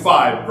 Micah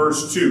 5,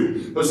 verse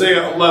 2,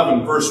 Hosea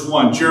 11, verse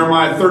 1,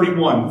 Jeremiah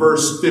 31,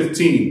 verse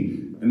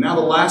 15. And now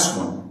the last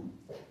one.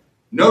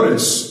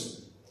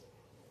 Notice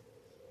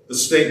the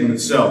statement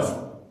itself.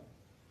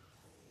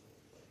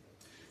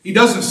 He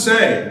doesn't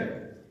say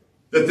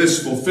that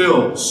this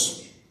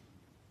fulfills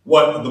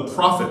what the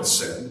prophets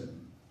said.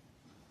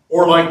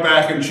 Or like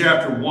back in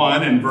chapter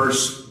 1 and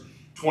verse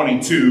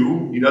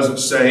 22, he doesn't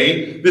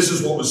say this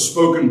is what was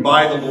spoken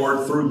by the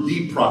Lord through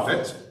the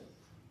prophet.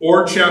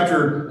 Or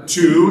chapter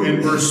 2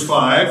 in verse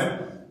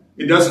 5,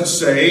 it doesn't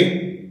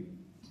say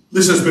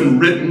this has been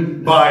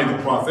written by the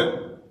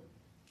prophet.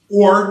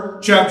 Or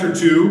chapter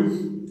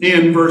 2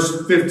 in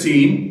verse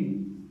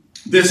 15,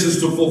 this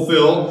is to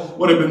fulfill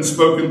what had been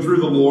spoken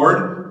through the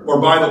Lord, or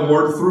by the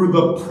Lord through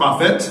the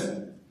prophet.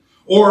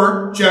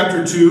 Or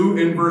chapter 2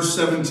 in verse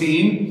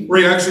 17, where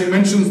he actually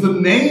mentions the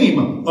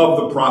name of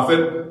the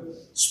prophet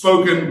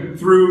spoken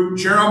through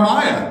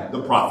Jeremiah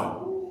the prophet.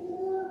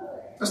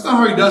 That's not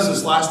how he does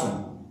this last one.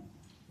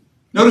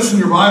 Notice in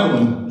your Bible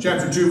in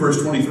chapter 2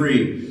 verse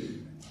 23,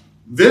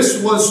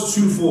 this was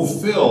to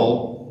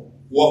fulfill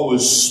what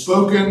was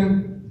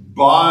spoken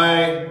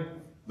by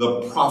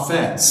the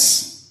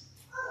prophets.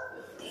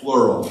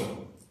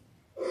 Plural.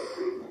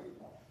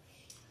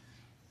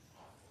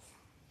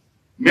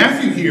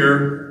 Matthew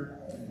here,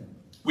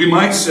 we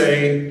might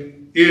say,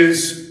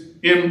 is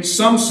in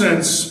some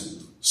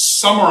sense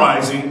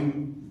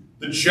summarizing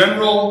the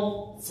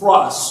general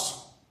thrust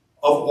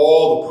of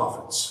all the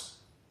prophets.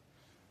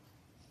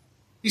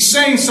 He's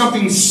saying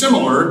something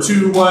similar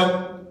to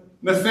what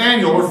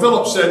Nathanael or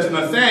Philip said to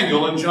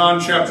Nathanael in John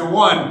chapter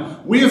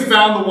 1. We have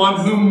found the one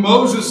whom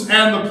Moses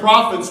and the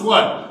prophets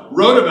what?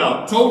 Wrote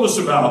about, told us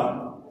about.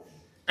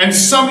 And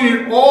summing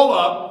it all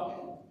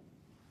up,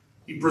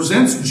 He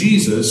presents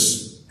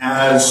Jesus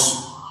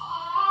as,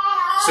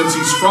 since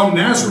he's from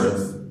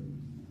Nazareth,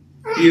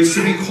 he is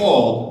to be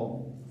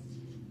called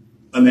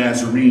a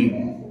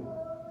Nazarene.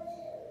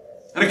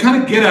 And to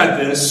kind of get at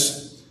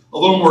this a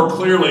little more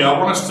clearly, I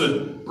want us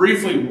to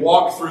briefly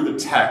walk through the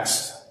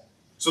text.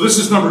 So this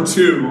is number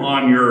 2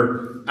 on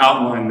your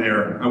outline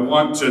there. I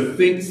want to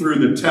think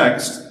through the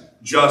text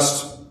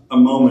just a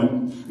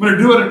moment. I'm going to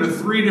do it under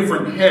 3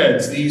 different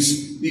heads,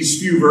 these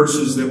few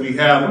verses that we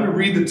have. Let me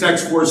read the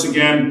text for us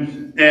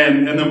again,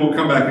 and then we'll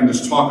come back and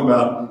just talk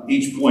about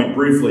each point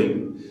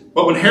briefly.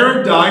 But when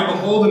Herod died,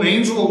 behold, an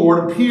angel of the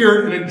Lord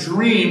appeared in a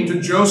dream to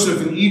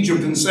Joseph in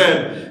Egypt and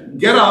said,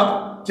 "Get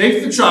up,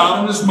 take the child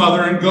and his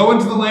mother, and go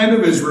into the land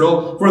of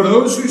Israel, for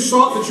those who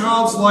sought the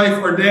child's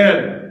life are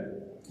dead."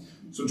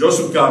 So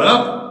Joseph got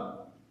up,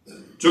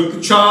 took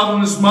the child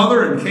and his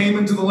mother, and came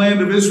into the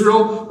land of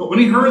Israel. But when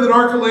he heard that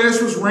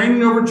Archelaus was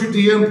reigning over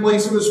Judea in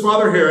place of his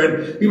father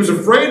Herod, he was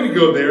afraid to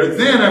go there.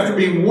 Then, after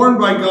being warned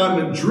by God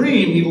in a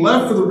dream, he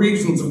left for the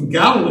regions of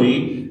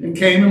Galilee and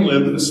came and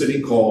lived in a city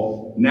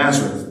called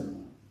Nazareth.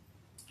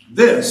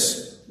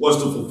 This was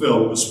to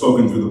fulfill what was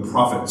spoken through the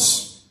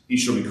prophets. He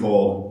shall be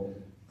called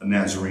a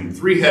Nazarene.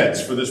 3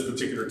 heads for this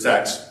particular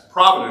text: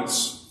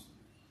 providence,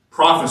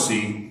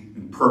 prophecy,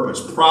 and purpose.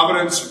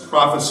 Providence,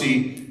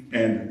 prophecy,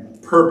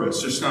 and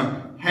purpose. Just kind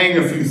of hang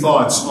a few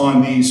thoughts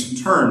on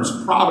these terms.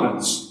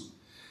 Providence.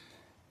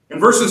 In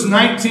verses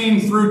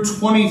 19 through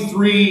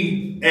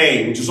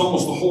 23a, which is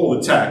almost the whole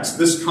of the text,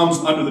 this comes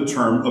under the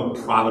term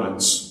of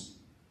providence.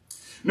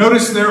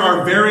 Notice there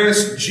are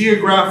various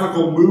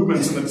geographical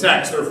movements in the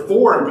text. There are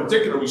 4 in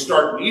particular. We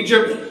start in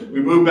Egypt. We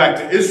move back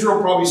to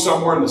Israel, probably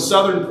somewhere in the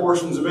southern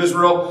portions of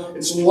Israel.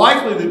 It's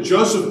likely that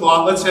Joseph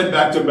thought, let's head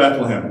back to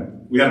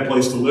Bethlehem. We had a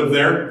place to live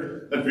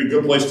there. That'd be a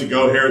good place to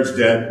go. Herod's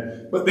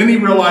dead. But then he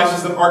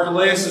realizes that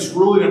Archelaus is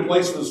ruling in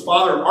place of his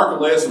father, and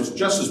Archelaus was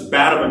just as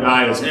bad of a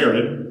guy as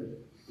Herod.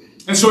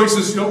 And so he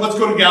says, let's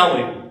go to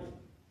Galilee.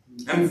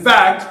 And in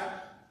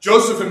fact,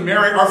 Joseph and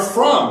Mary are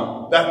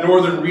from that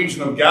northern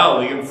region of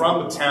Galilee and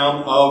from the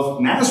town of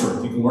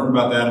Nazareth. You can learn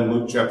about that in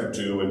Luke chapter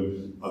 2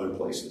 and other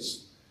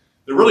places.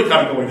 They're really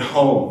kind of going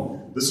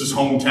home. This is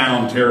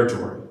hometown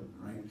territory.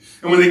 Right?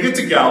 And when they get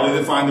to Galilee,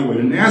 they find their way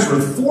to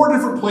Nazareth. 4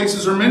 different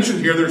places are mentioned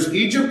here. There's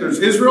Egypt, there's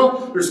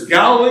Israel, there's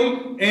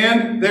Galilee,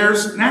 and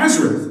there's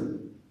Nazareth.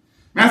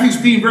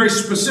 Matthew's being very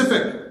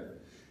specific.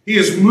 He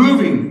is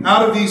moving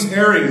out of these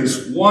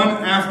areas one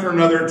after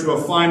another to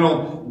a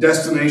final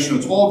destination.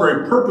 It's all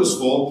very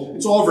purposeful.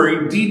 It's all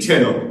very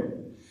detailed.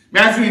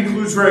 Matthew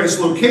includes various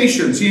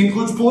locations. He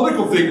includes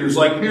political figures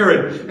like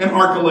Herod and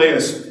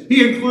Archelaus.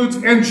 He includes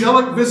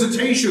angelic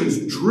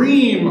visitations,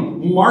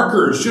 dream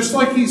markers, just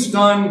like he's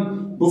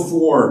done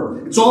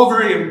before. It's all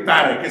very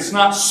emphatic. It's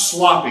not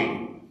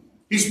sloppy.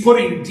 He's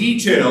putting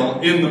detail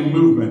in the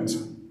movement.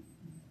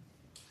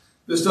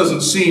 This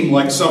doesn't seem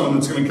like someone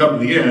that's going to come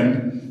to the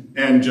end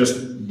and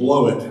just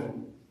blow it.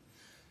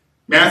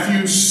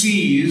 Matthew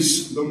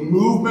sees the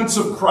movements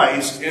of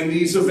Christ in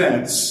these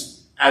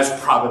events as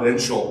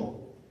providential.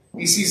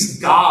 He sees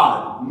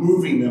God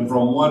moving them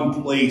from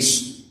one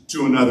place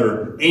to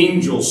another.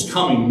 Angels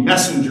coming,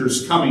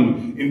 messengers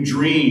coming in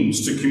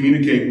dreams to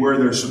communicate where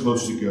they're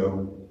supposed to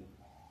go.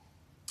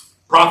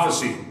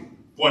 Prophecy,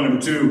 point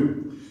number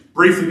 2.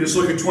 Briefly, just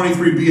look at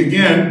 23b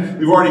again.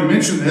 We've already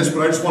mentioned this,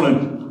 but I just want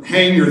to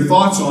hang your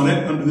thoughts on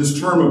it under this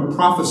term of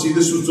prophecy.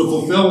 This was to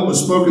fulfill what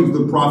was spoken to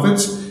the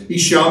prophets. He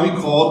shall be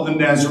called a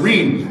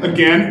Nazarene.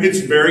 Again, it's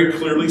very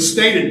clearly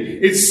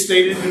stated. It's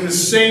stated in the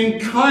same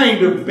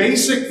kind of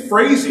basic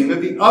phrasing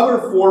that the other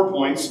 4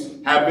 points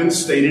have been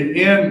stated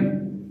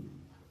in.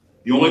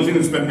 The only thing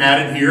that's been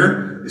added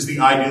here is the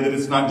idea that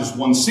it's not just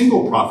one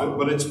single prophet,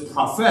 but it's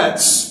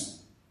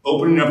prophets,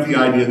 opening up the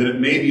idea that it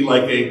may be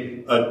like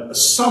a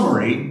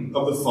summary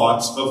of the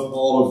thoughts of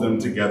all of them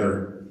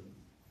together.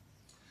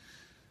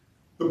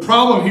 The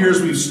problem here,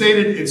 as we've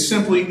stated, it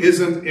simply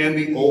isn't in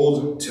the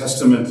Old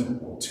Testament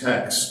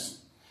text.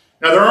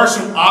 Now, there are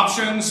some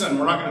options, and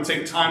we're not going to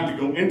take time to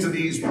go into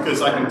these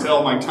because I can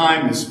tell my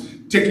time is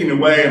ticking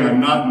away and I'm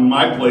not in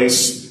my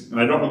place and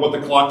I don't know what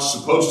the clock's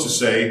supposed to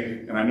say,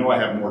 and I know I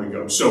have more to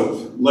go.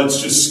 So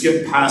let's just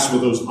skip past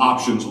what those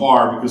options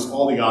are because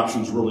all the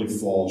options really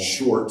fall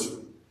short.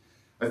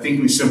 I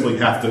think we simply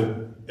have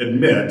to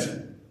admit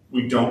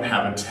we don't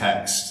have a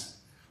text.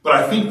 But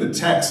I think the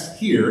text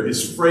here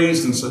is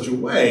phrased in such a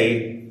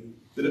way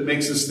that it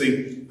makes us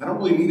think, I don't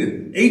really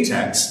need a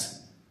text.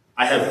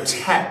 I have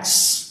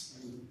texts.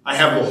 I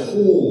have the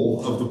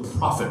whole of the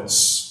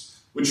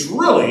prophets, which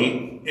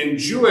really, in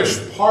Jewish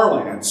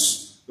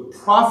parlance, the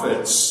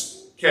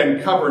prophets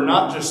can cover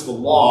not just the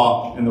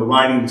law and the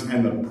writings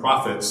and the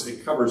prophets.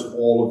 It covers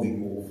all of the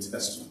Old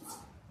Testament.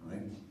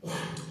 Right?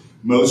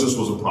 Moses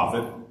was a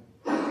prophet.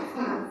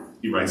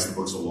 He writes the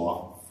books of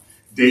law.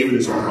 David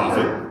is a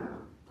prophet.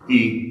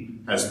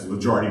 He has the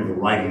majority of the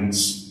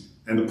writings.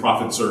 And the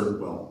prophets are,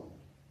 well,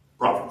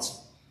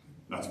 prophets.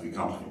 Not to be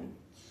complicated.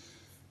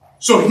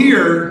 So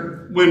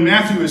here, when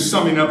Matthew is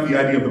summing up the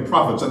idea of the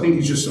prophets, I think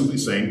he's just simply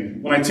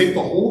saying, when I take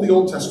the whole of the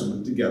Old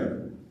Testament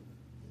together,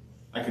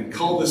 I can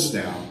cull this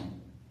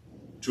down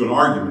to an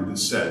argument that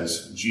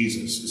says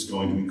Jesus is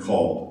going to be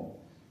called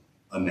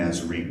a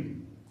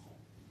Nazarene.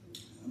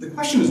 The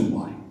question is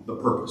why? The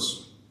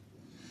purpose.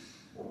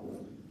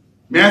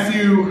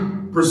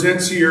 Matthew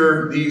presents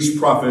here these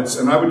prophets,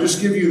 and I would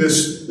just give you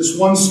this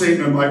one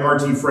statement by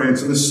R.T.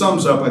 France, and this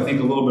sums up, I think,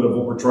 a little bit of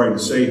what we're trying to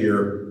say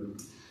here.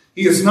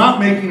 He is not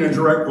making a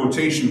direct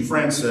quotation,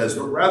 France says,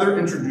 but rather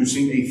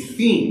introducing a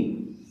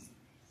theme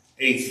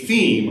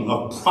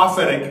of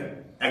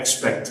prophetic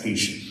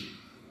expectation.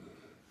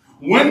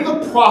 When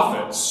the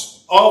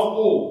prophets of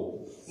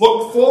old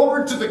looked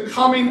forward to the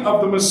coming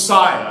of the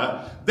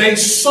Messiah, they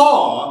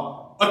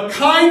saw a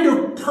kind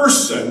of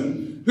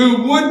person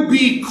who would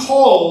be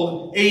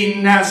called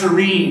a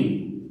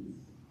Nazarene.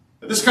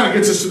 This kind of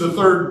gets us to the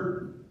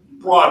third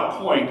broad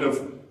point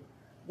of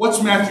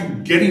what's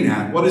Matthew getting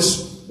at?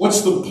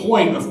 What's the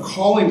point of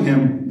calling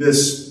him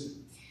this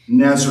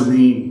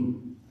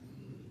Nazarene?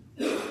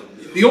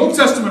 The Old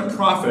Testament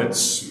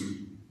prophets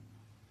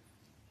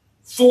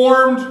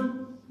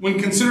formed, when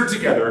considered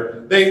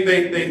together,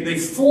 they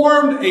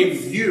formed a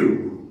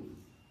view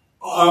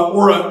I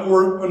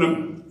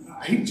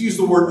hate to use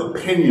the word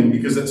opinion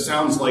because it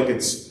sounds like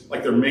it's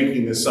like they're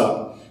making this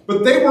up.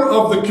 But they were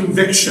of the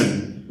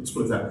conviction, let's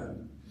put it that way.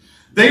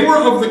 They were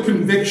of the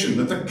conviction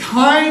that the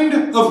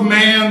kind of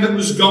man that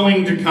was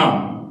going to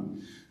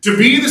come, to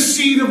be the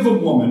seed of the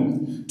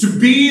woman, to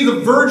be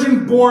the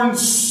virgin-born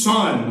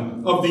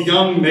son of the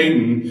young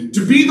maiden,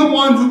 to be the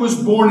one who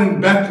was born in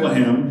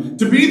Bethlehem,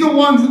 to be the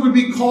one who would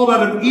be called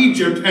out of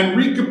Egypt and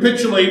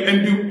recapitulate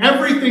and do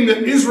everything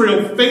that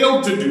Israel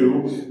failed to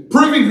do,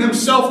 proving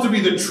himself to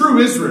be the true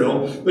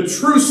Israel, the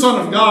true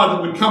Son of God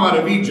that would come out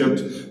of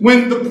Egypt.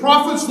 When the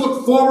prophets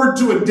look forward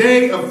to a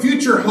day of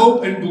future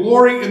hope and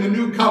glory in the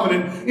new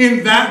covenant,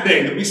 in that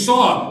day that we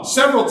saw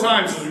several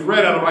times as we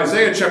read out of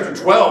Isaiah chapter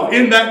 12,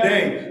 in that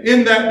day,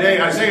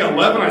 Isaiah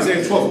 11,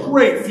 Isaiah 12,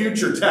 great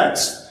future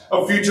text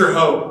of future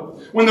hope.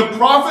 When the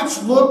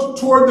prophets looked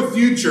toward the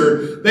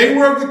future, they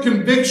were of the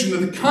conviction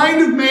that the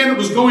kind of man that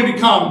was going to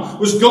come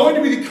was going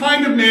to be the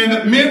kind of man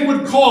that men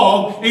would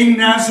call a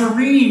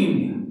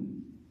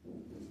Nazarene.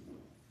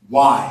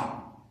 Why?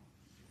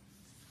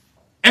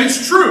 And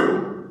it's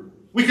true.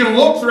 We can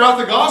look throughout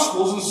the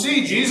Gospels and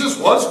see Jesus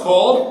was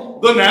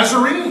called the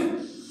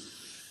Nazarene.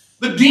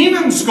 The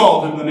demons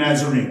called him the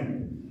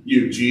Nazarene.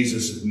 You,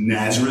 Jesus of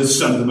Nazareth,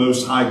 Son of the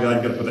Most High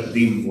God. Got to put that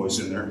demon voice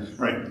in there.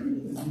 Right.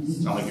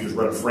 Sound like you just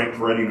read a Frank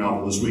Peretti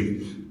novel this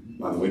week.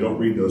 By the way, don't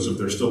read those if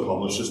they're still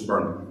published. Just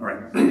burn them. All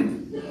right.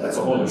 That's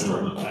a whole other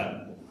story.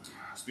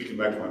 Speaking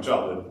back to my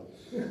childhood.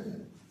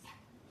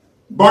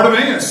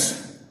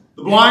 Bartimaeus,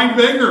 the blind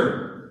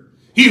beggar.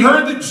 He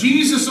heard that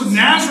Jesus of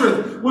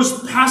Nazareth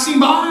was passing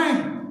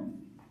by.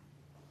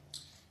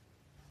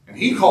 And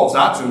he calls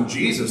out to him,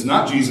 Jesus,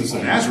 not Jesus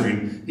of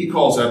Nazarene. He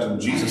calls out to him,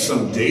 Jesus,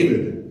 Son of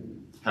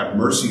David, have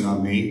mercy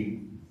on me.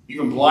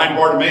 Even blind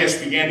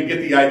Bartimaeus began to get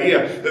the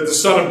idea that the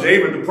Son of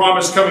David, the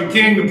promised coming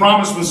King, the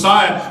promised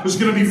Messiah, was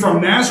going to be from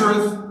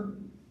Nazareth.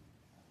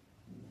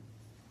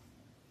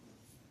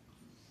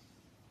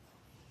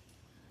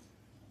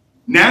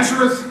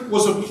 Nazareth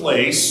was a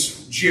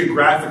place,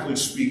 geographically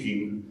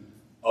speaking,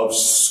 of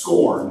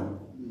scorn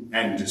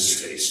and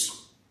distaste.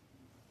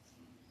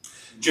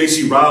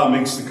 J.C. Ryle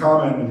makes the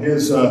comment in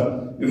his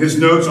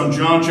notes on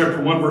John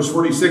chapter 1, verse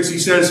 46. He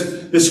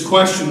says, this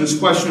question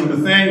of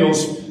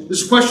Nathanael's,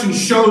 this question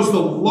shows the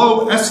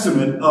low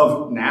estimate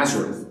of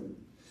Nazareth,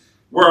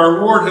 where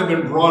our Lord had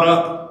been brought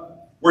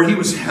up, where he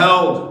was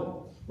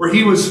held, where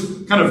he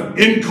was kind of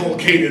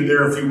inculcated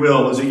there, if you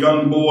will, as a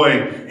young boy,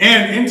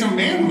 and into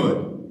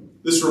manhood.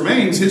 This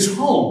remains his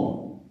home.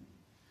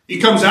 He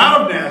comes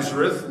out of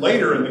Nazareth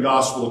later in the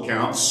gospel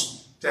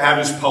accounts to have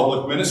his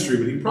public ministry,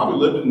 but he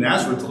probably lived in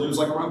Nazareth till he was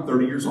like around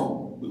 30 years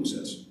old, Luke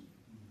says.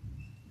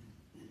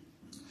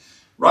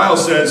 Ryle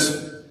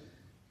says,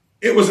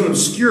 it was an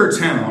obscure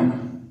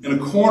town in a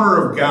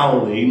corner of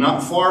Galilee,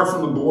 not far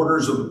from the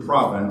borders of the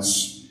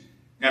province,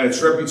 and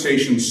its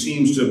reputation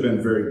seems to have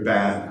been very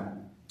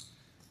bad.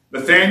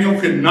 Nathanael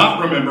could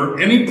not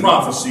remember any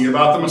prophecy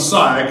about the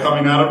Messiah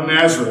coming out of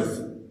Nazareth,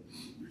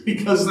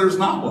 because there's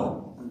not one.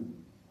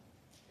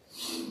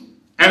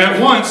 And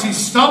at once he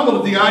stumbled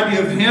at the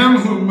idea of him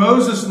whom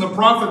Moses and the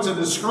prophets had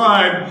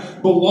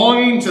described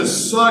belonging to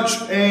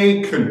such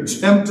a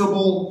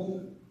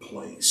contemptible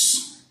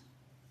place.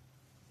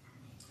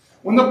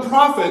 When the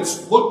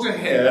prophets looked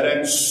ahead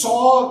and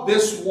saw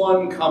this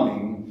one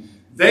coming,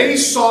 they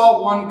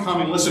saw one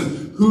coming,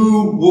 listen,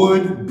 who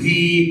would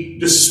be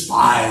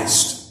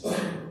despised.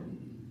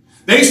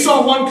 They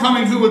saw one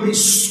coming who would be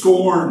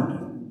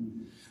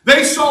scorned.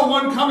 They saw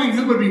one coming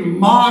who would be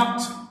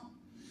mocked.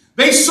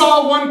 They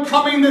saw one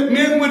coming that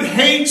men would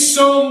hate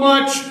so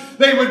much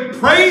they would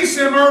praise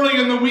him early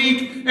in the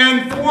week,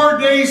 and 4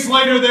 days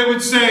later they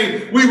would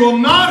say, we will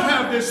not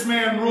have this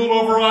man rule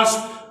over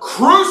us.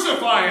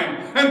 Crucify him.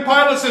 And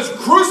Pilate says,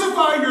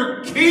 crucify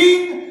your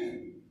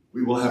king.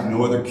 We will have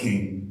no other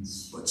king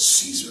but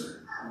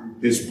Caesar.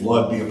 His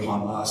blood be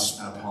upon us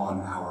and upon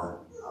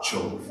our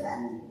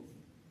children.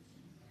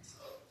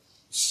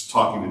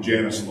 talking to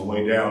Janice on the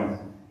way down.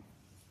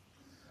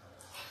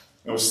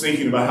 I was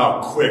thinking about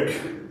how quick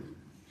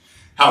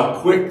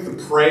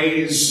the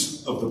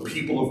praise of the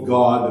people of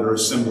God that are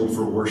assembled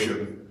for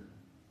worship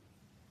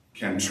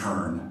can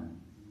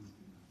turn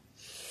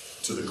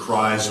to the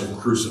cries of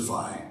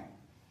crucify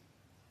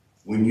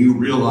when you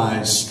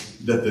realize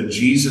that the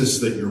Jesus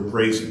that you're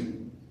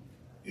praising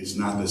is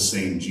not the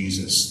same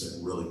Jesus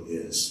that really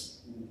is.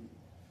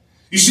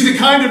 You see, the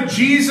kind of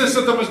Jesus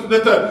that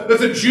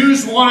the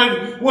Jews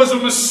wanted was a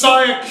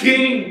Messiah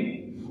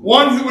king,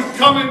 one who would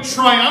come in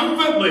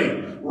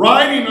triumphantly,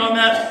 riding on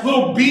that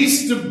little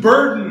beast of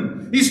burden.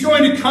 He's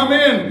going to come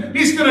in.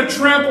 He's going to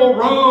trample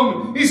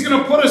Rome. He's going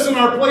to put us in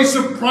our place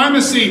of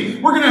primacy.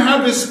 We're going to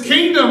have this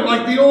kingdom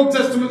like the Old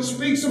Testament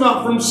speaks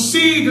about from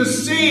sea to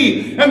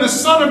sea. And the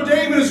Son of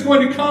David is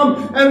going to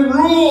come and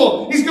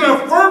rule. He's going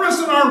to affirm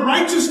us in our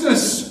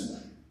righteousness.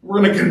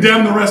 We're going to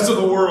condemn the rest of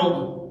the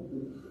world.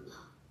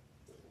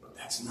 But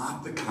that's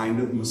not the kind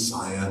of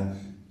Messiah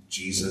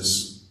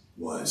Jesus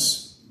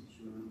was.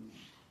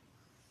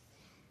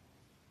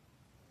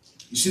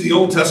 You see, the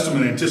Old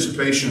Testament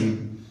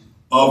anticipation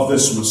of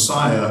this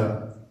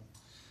Messiah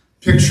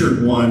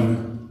pictured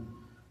one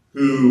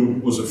who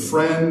was a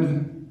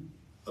friend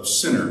of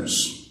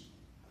sinners.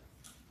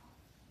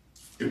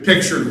 It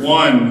pictured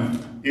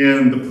one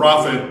in the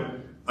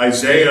prophet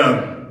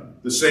Isaiah,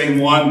 the same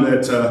one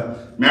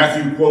that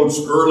Matthew quotes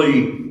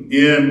early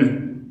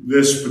in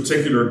this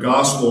particular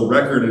gospel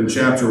record in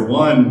chapter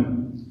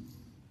 1.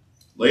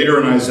 Later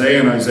in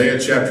Isaiah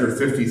chapter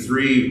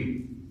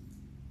 53,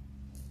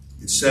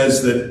 it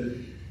says that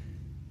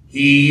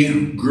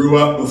he grew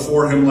up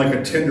before him like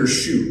a tender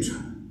shoot,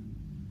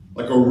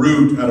 like a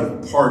root out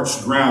of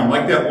parched ground.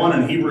 Like that one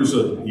in Hebrews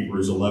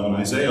 11,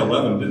 Isaiah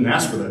 11. Didn't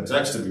ask for that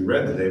text to be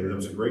read today, but it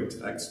was a great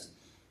text.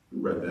 Who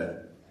read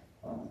that?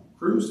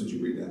 Cruz, did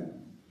you read that?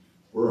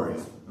 Where are you?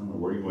 I don't know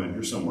where you went.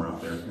 You're somewhere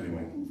out there.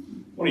 Anyway,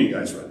 one of you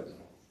guys read it.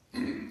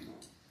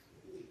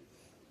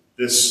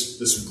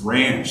 This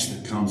branch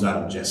that comes out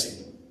of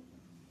Jesse.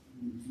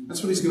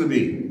 That's what he's going to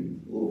be.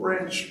 A little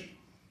branch.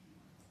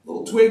 A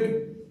little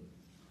twig.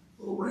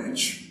 Little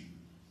branch.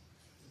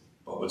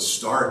 But what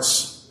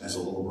starts as a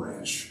little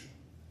branch,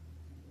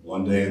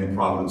 one day in the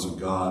providence of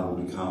God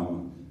will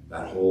become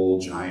that whole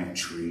giant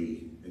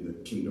tree in the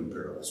kingdom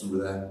parables.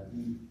 Remember that?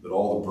 That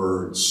all the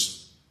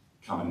birds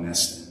come and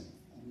nest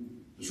in.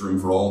 There's room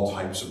for all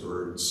types of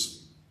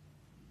birds.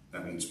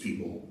 That means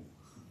people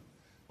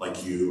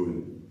like you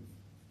and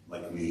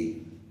like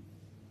me.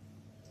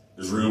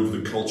 There's room for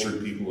the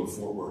cultured people of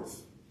Fort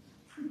Worth,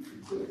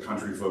 for the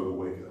country folk of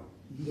Waco.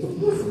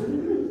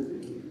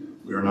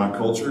 We are not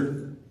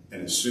cultured,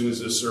 and as soon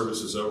as this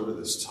service is over,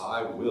 this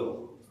tie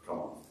will come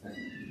off.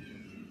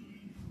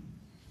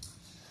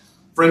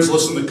 Friends,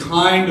 listen, the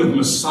kind of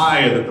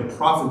Messiah that the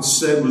prophet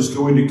said was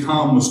going to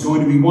come was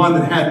going to be one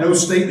that had no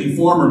stately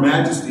form or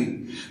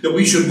majesty, that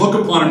we should look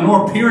upon him,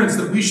 nor appearance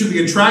that we should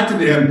be attracted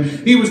to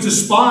him. He was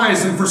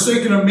despised and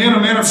forsaken of men,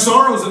 a man of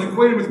sorrows and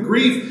acquainted with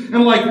grief,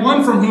 and like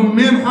one from whom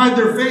men hide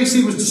their face,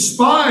 he was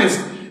despised,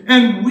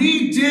 and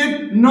we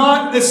did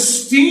not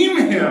esteem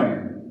him.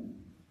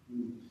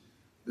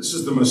 This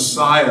is the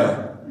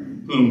Messiah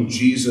whom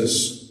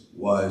Jesus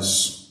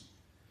was.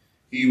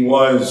 He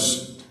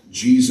was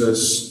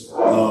Jesus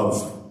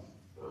of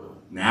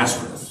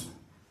Nazareth.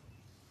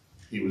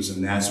 He was a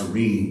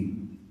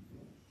Nazarene.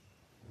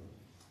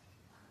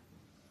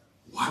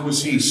 Why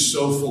was he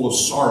so full of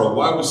sorrow?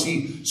 Why was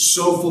he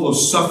so full of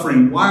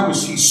suffering? Why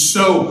was he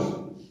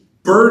so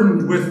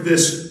burdened with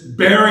this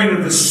bearing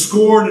of the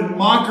scorn and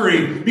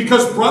mockery?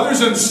 Because, brothers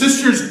and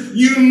sisters,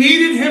 you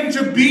needed him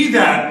to be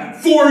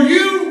that for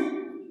you.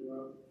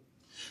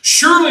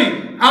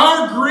 Surely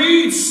our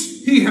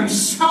griefs he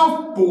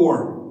himself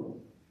bore.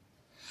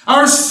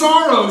 Our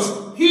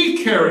sorrows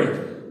he carried.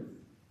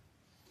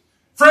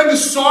 Friend, the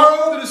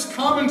sorrow that has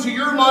come into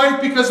your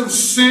life because of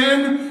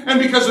sin and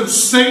because of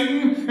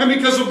Satan and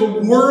because of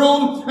the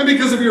world and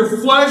because of your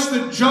flesh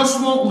that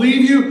just won't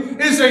leave you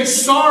is a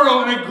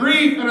sorrow and a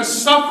grief and a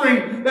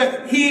suffering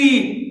that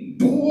he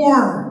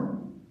bore.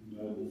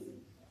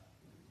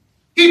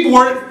 He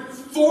bore it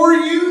for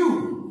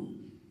you.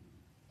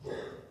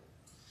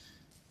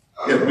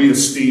 Yet we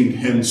esteemed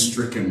him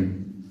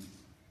stricken,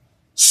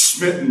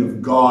 smitten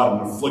of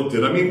God and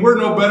afflicted. I mean, we're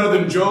no better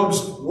than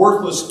Job's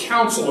worthless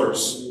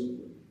counselors.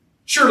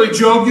 Surely,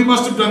 Job, you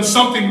must have done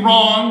something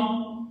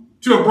wrong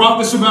to have brought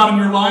this about in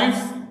your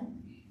life.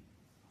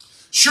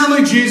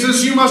 Surely,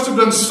 Jesus, you must have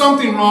done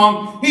something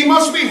wrong. He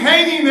must be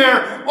hanging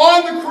there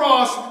on the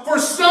cross for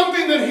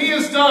something that he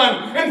has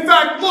done. In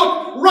fact,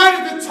 look, right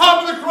at the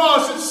top of the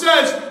cross, it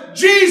says,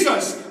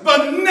 Jesus,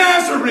 the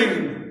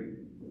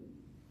Nazarene.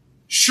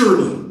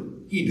 Surely,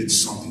 he did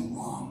something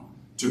wrong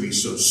to be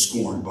so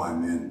scorned by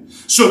men.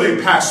 So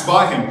they passed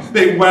by him.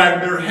 They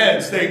wagged their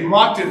heads. They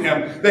mocked at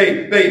him.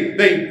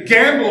 They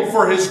gambled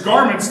for his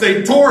garments.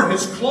 They tore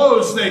his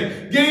clothes.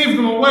 They gave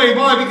them away.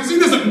 Why? Because he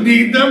doesn't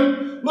need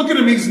them. Look at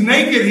him. He's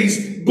naked.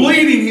 He's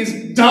bleeding.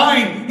 He's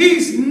dying.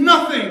 He's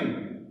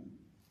nothing.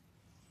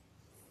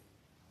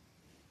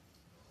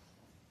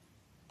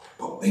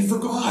 But they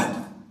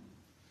forgot.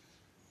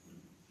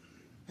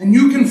 And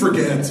you can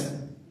forget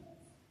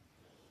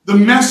the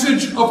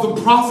message of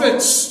the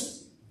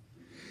prophets.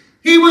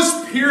 He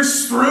was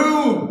pierced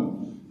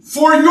through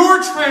for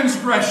your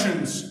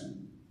transgressions.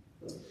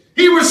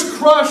 He was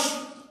crushed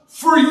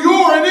for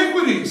your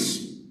iniquities.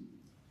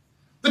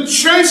 The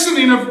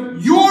chastening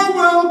of your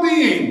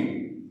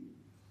well-being,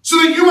 so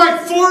that you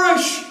might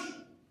flourish,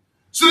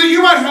 so that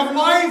you might have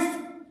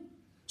life,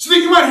 so that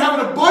you might have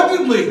it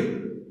abundantly,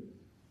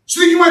 so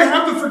that you might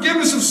have the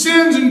forgiveness of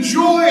sins and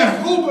joy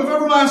and hope of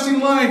everlasting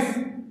life.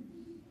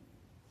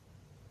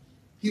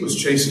 He was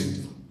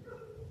chastened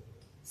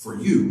for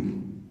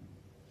you.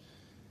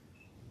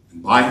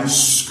 And by his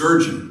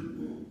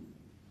scourging,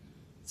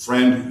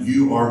 friend,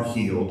 you are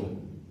healed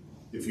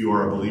if you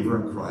are a believer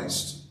in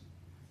Christ.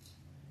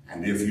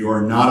 And if you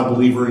are not a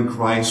believer in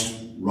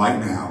Christ right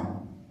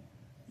now,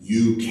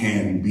 you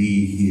can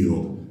be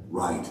healed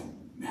right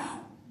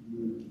now.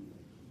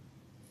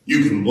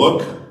 You can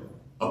look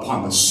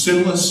upon the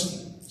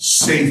sinless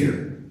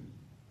Savior,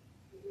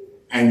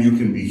 and you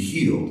can be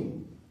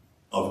healed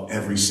of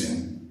every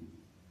sin.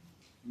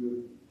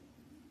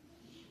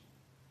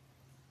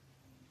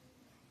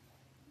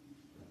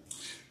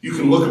 You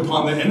can look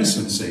upon the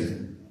innocent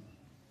Savior,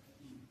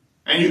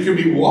 and you can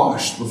be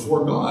washed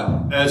before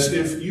God as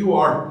if you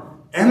are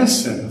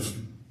innocent of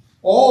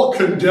all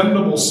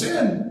condemnable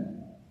sin.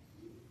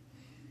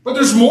 But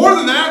there's more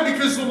than that,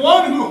 because the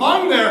one who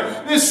hung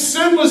there, this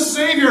sinless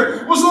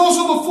Savior, was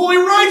also the fully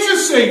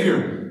righteous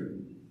Savior.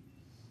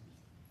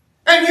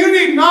 And you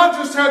need not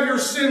just have your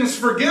sins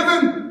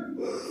forgiven.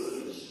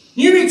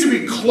 You need to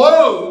be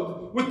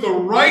clothed with the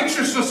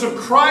righteousness of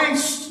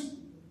Christ.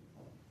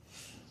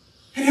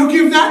 And he'll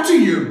give that to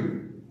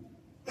you.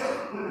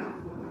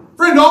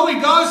 Friend, all he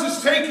does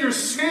is take your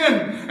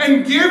sin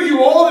and give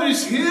you all that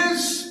is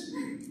his.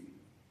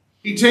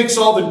 He takes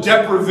all the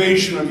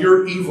deprivation of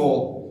your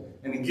evil,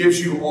 and he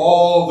gives you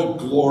all the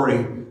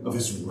glory of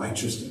his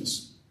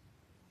righteousness.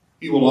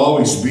 He will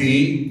always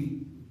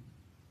be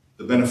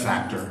the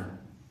benefactor.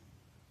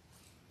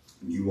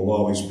 And you will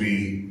always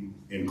be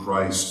in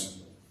Christ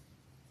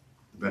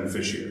the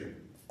beneficiary.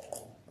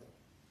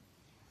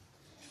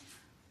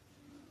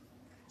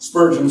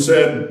 Spurgeon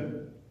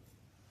said,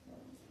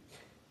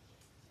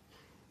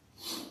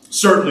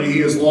 certainly he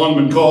has long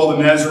been called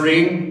the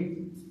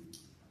Nazarene,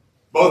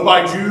 both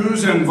by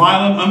Jews and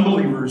violent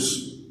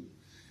unbelievers.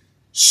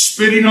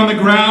 Spitting on the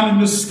ground in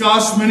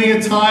disgust many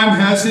a time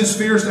has his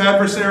fierce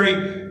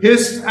adversary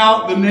hissed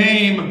out the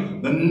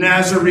name, the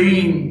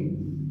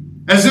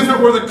Nazarene, as if it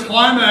were the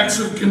climax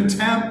of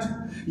contempt.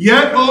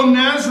 Yet, O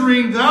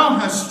Nazarene, thou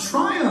hast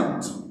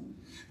triumphed.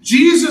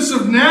 Jesus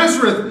of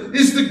Nazareth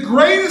is the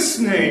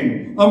greatest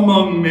name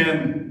among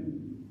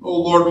men.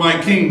 O Lord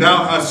my King,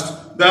 thou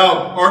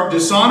art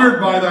dishonored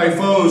by thy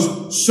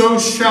foes, so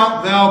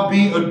shalt thou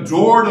be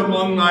adored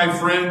among thy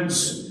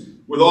friends.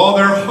 With all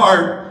their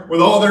heart,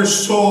 with all their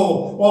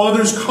soul, while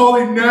others call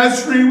thee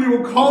Nazarene, we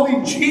will call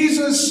thee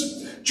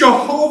Jesus,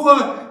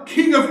 Jehovah,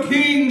 King of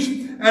kings,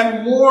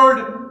 and Lord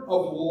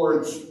of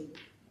lords.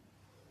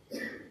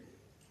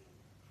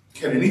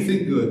 Can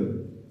anything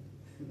good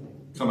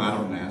come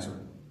out of Nazareth?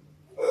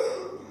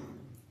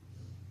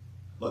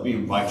 Let me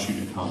invite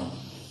you to come.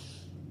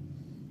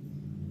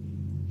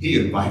 He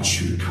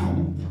invites you to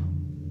come.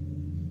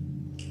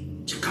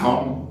 To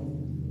come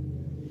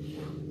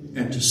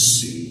and to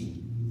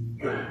see.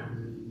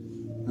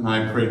 And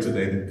I pray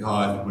today that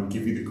God would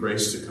give you the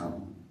grace to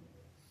come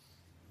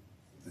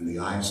and the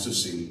eyes to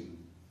see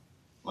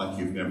like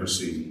you've never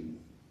seen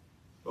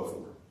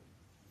before.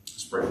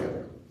 Let's pray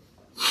together.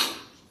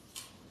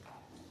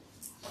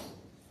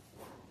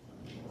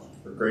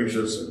 For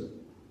gracious and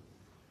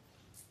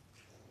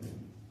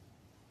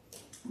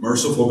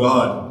merciful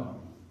God,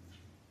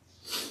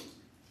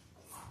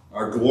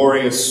 our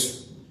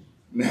glorious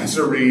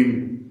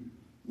Nazarene,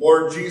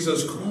 Lord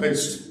Jesus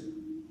Christ,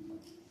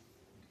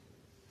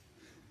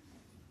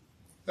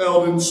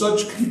 held in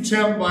such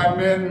contempt by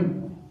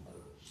men,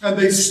 and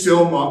they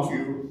still mock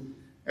you,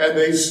 and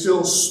they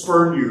still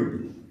spurn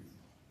you,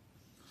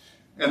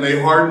 and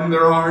they harden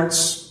their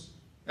hearts,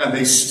 and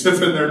they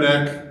stiffen their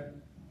neck.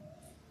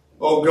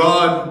 Oh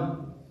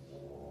God,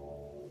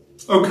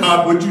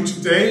 would you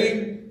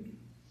today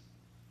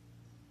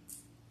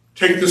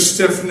take the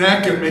stiff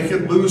neck and make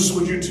it loose?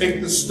 Would you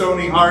take the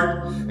stony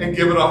heart and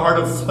give it a heart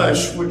of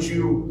flesh? Would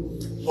you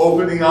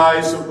open the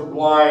eyes of the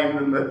blind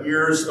and the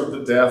ears of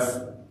the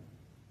deaf?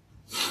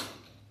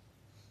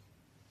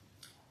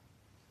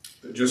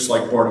 Just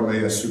like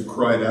Bartimaeus, who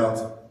cried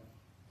out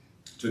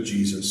to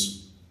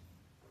Jesus,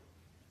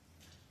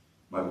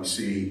 might we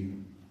see,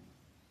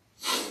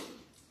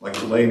 like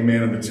the lame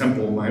man in the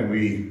temple, might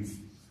we,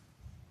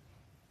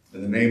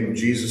 in the name of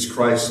Jesus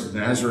Christ of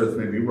Nazareth,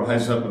 may we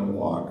rise up and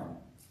walk.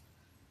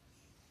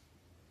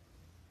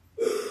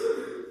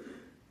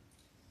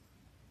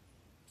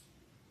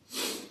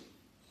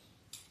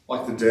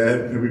 Like the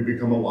dead, may we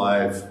become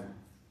alive.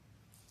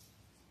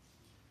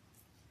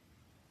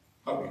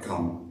 How we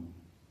come.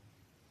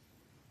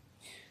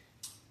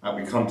 How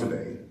we come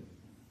today.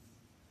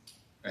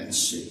 and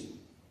see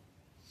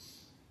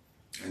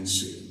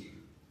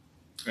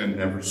and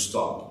never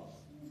stop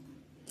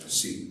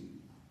seeing.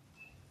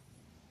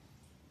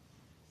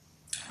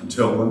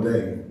 Until one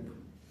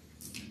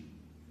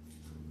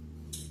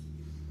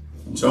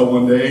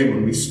day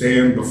when we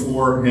stand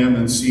before him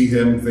and see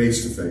him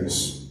face to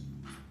face,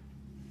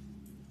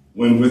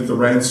 when with the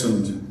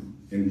ransomed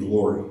in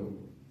glory,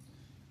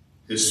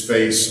 his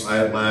face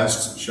I at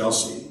last shall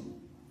see.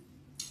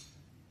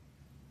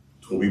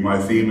 'Twill be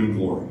my theme and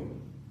glory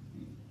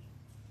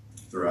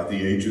throughout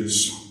the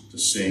ages to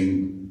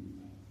sing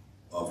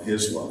of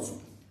his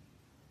love,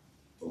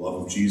 the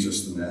love of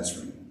Jesus the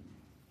Nazarene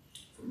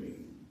for me.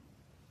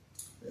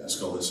 I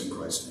ask all this in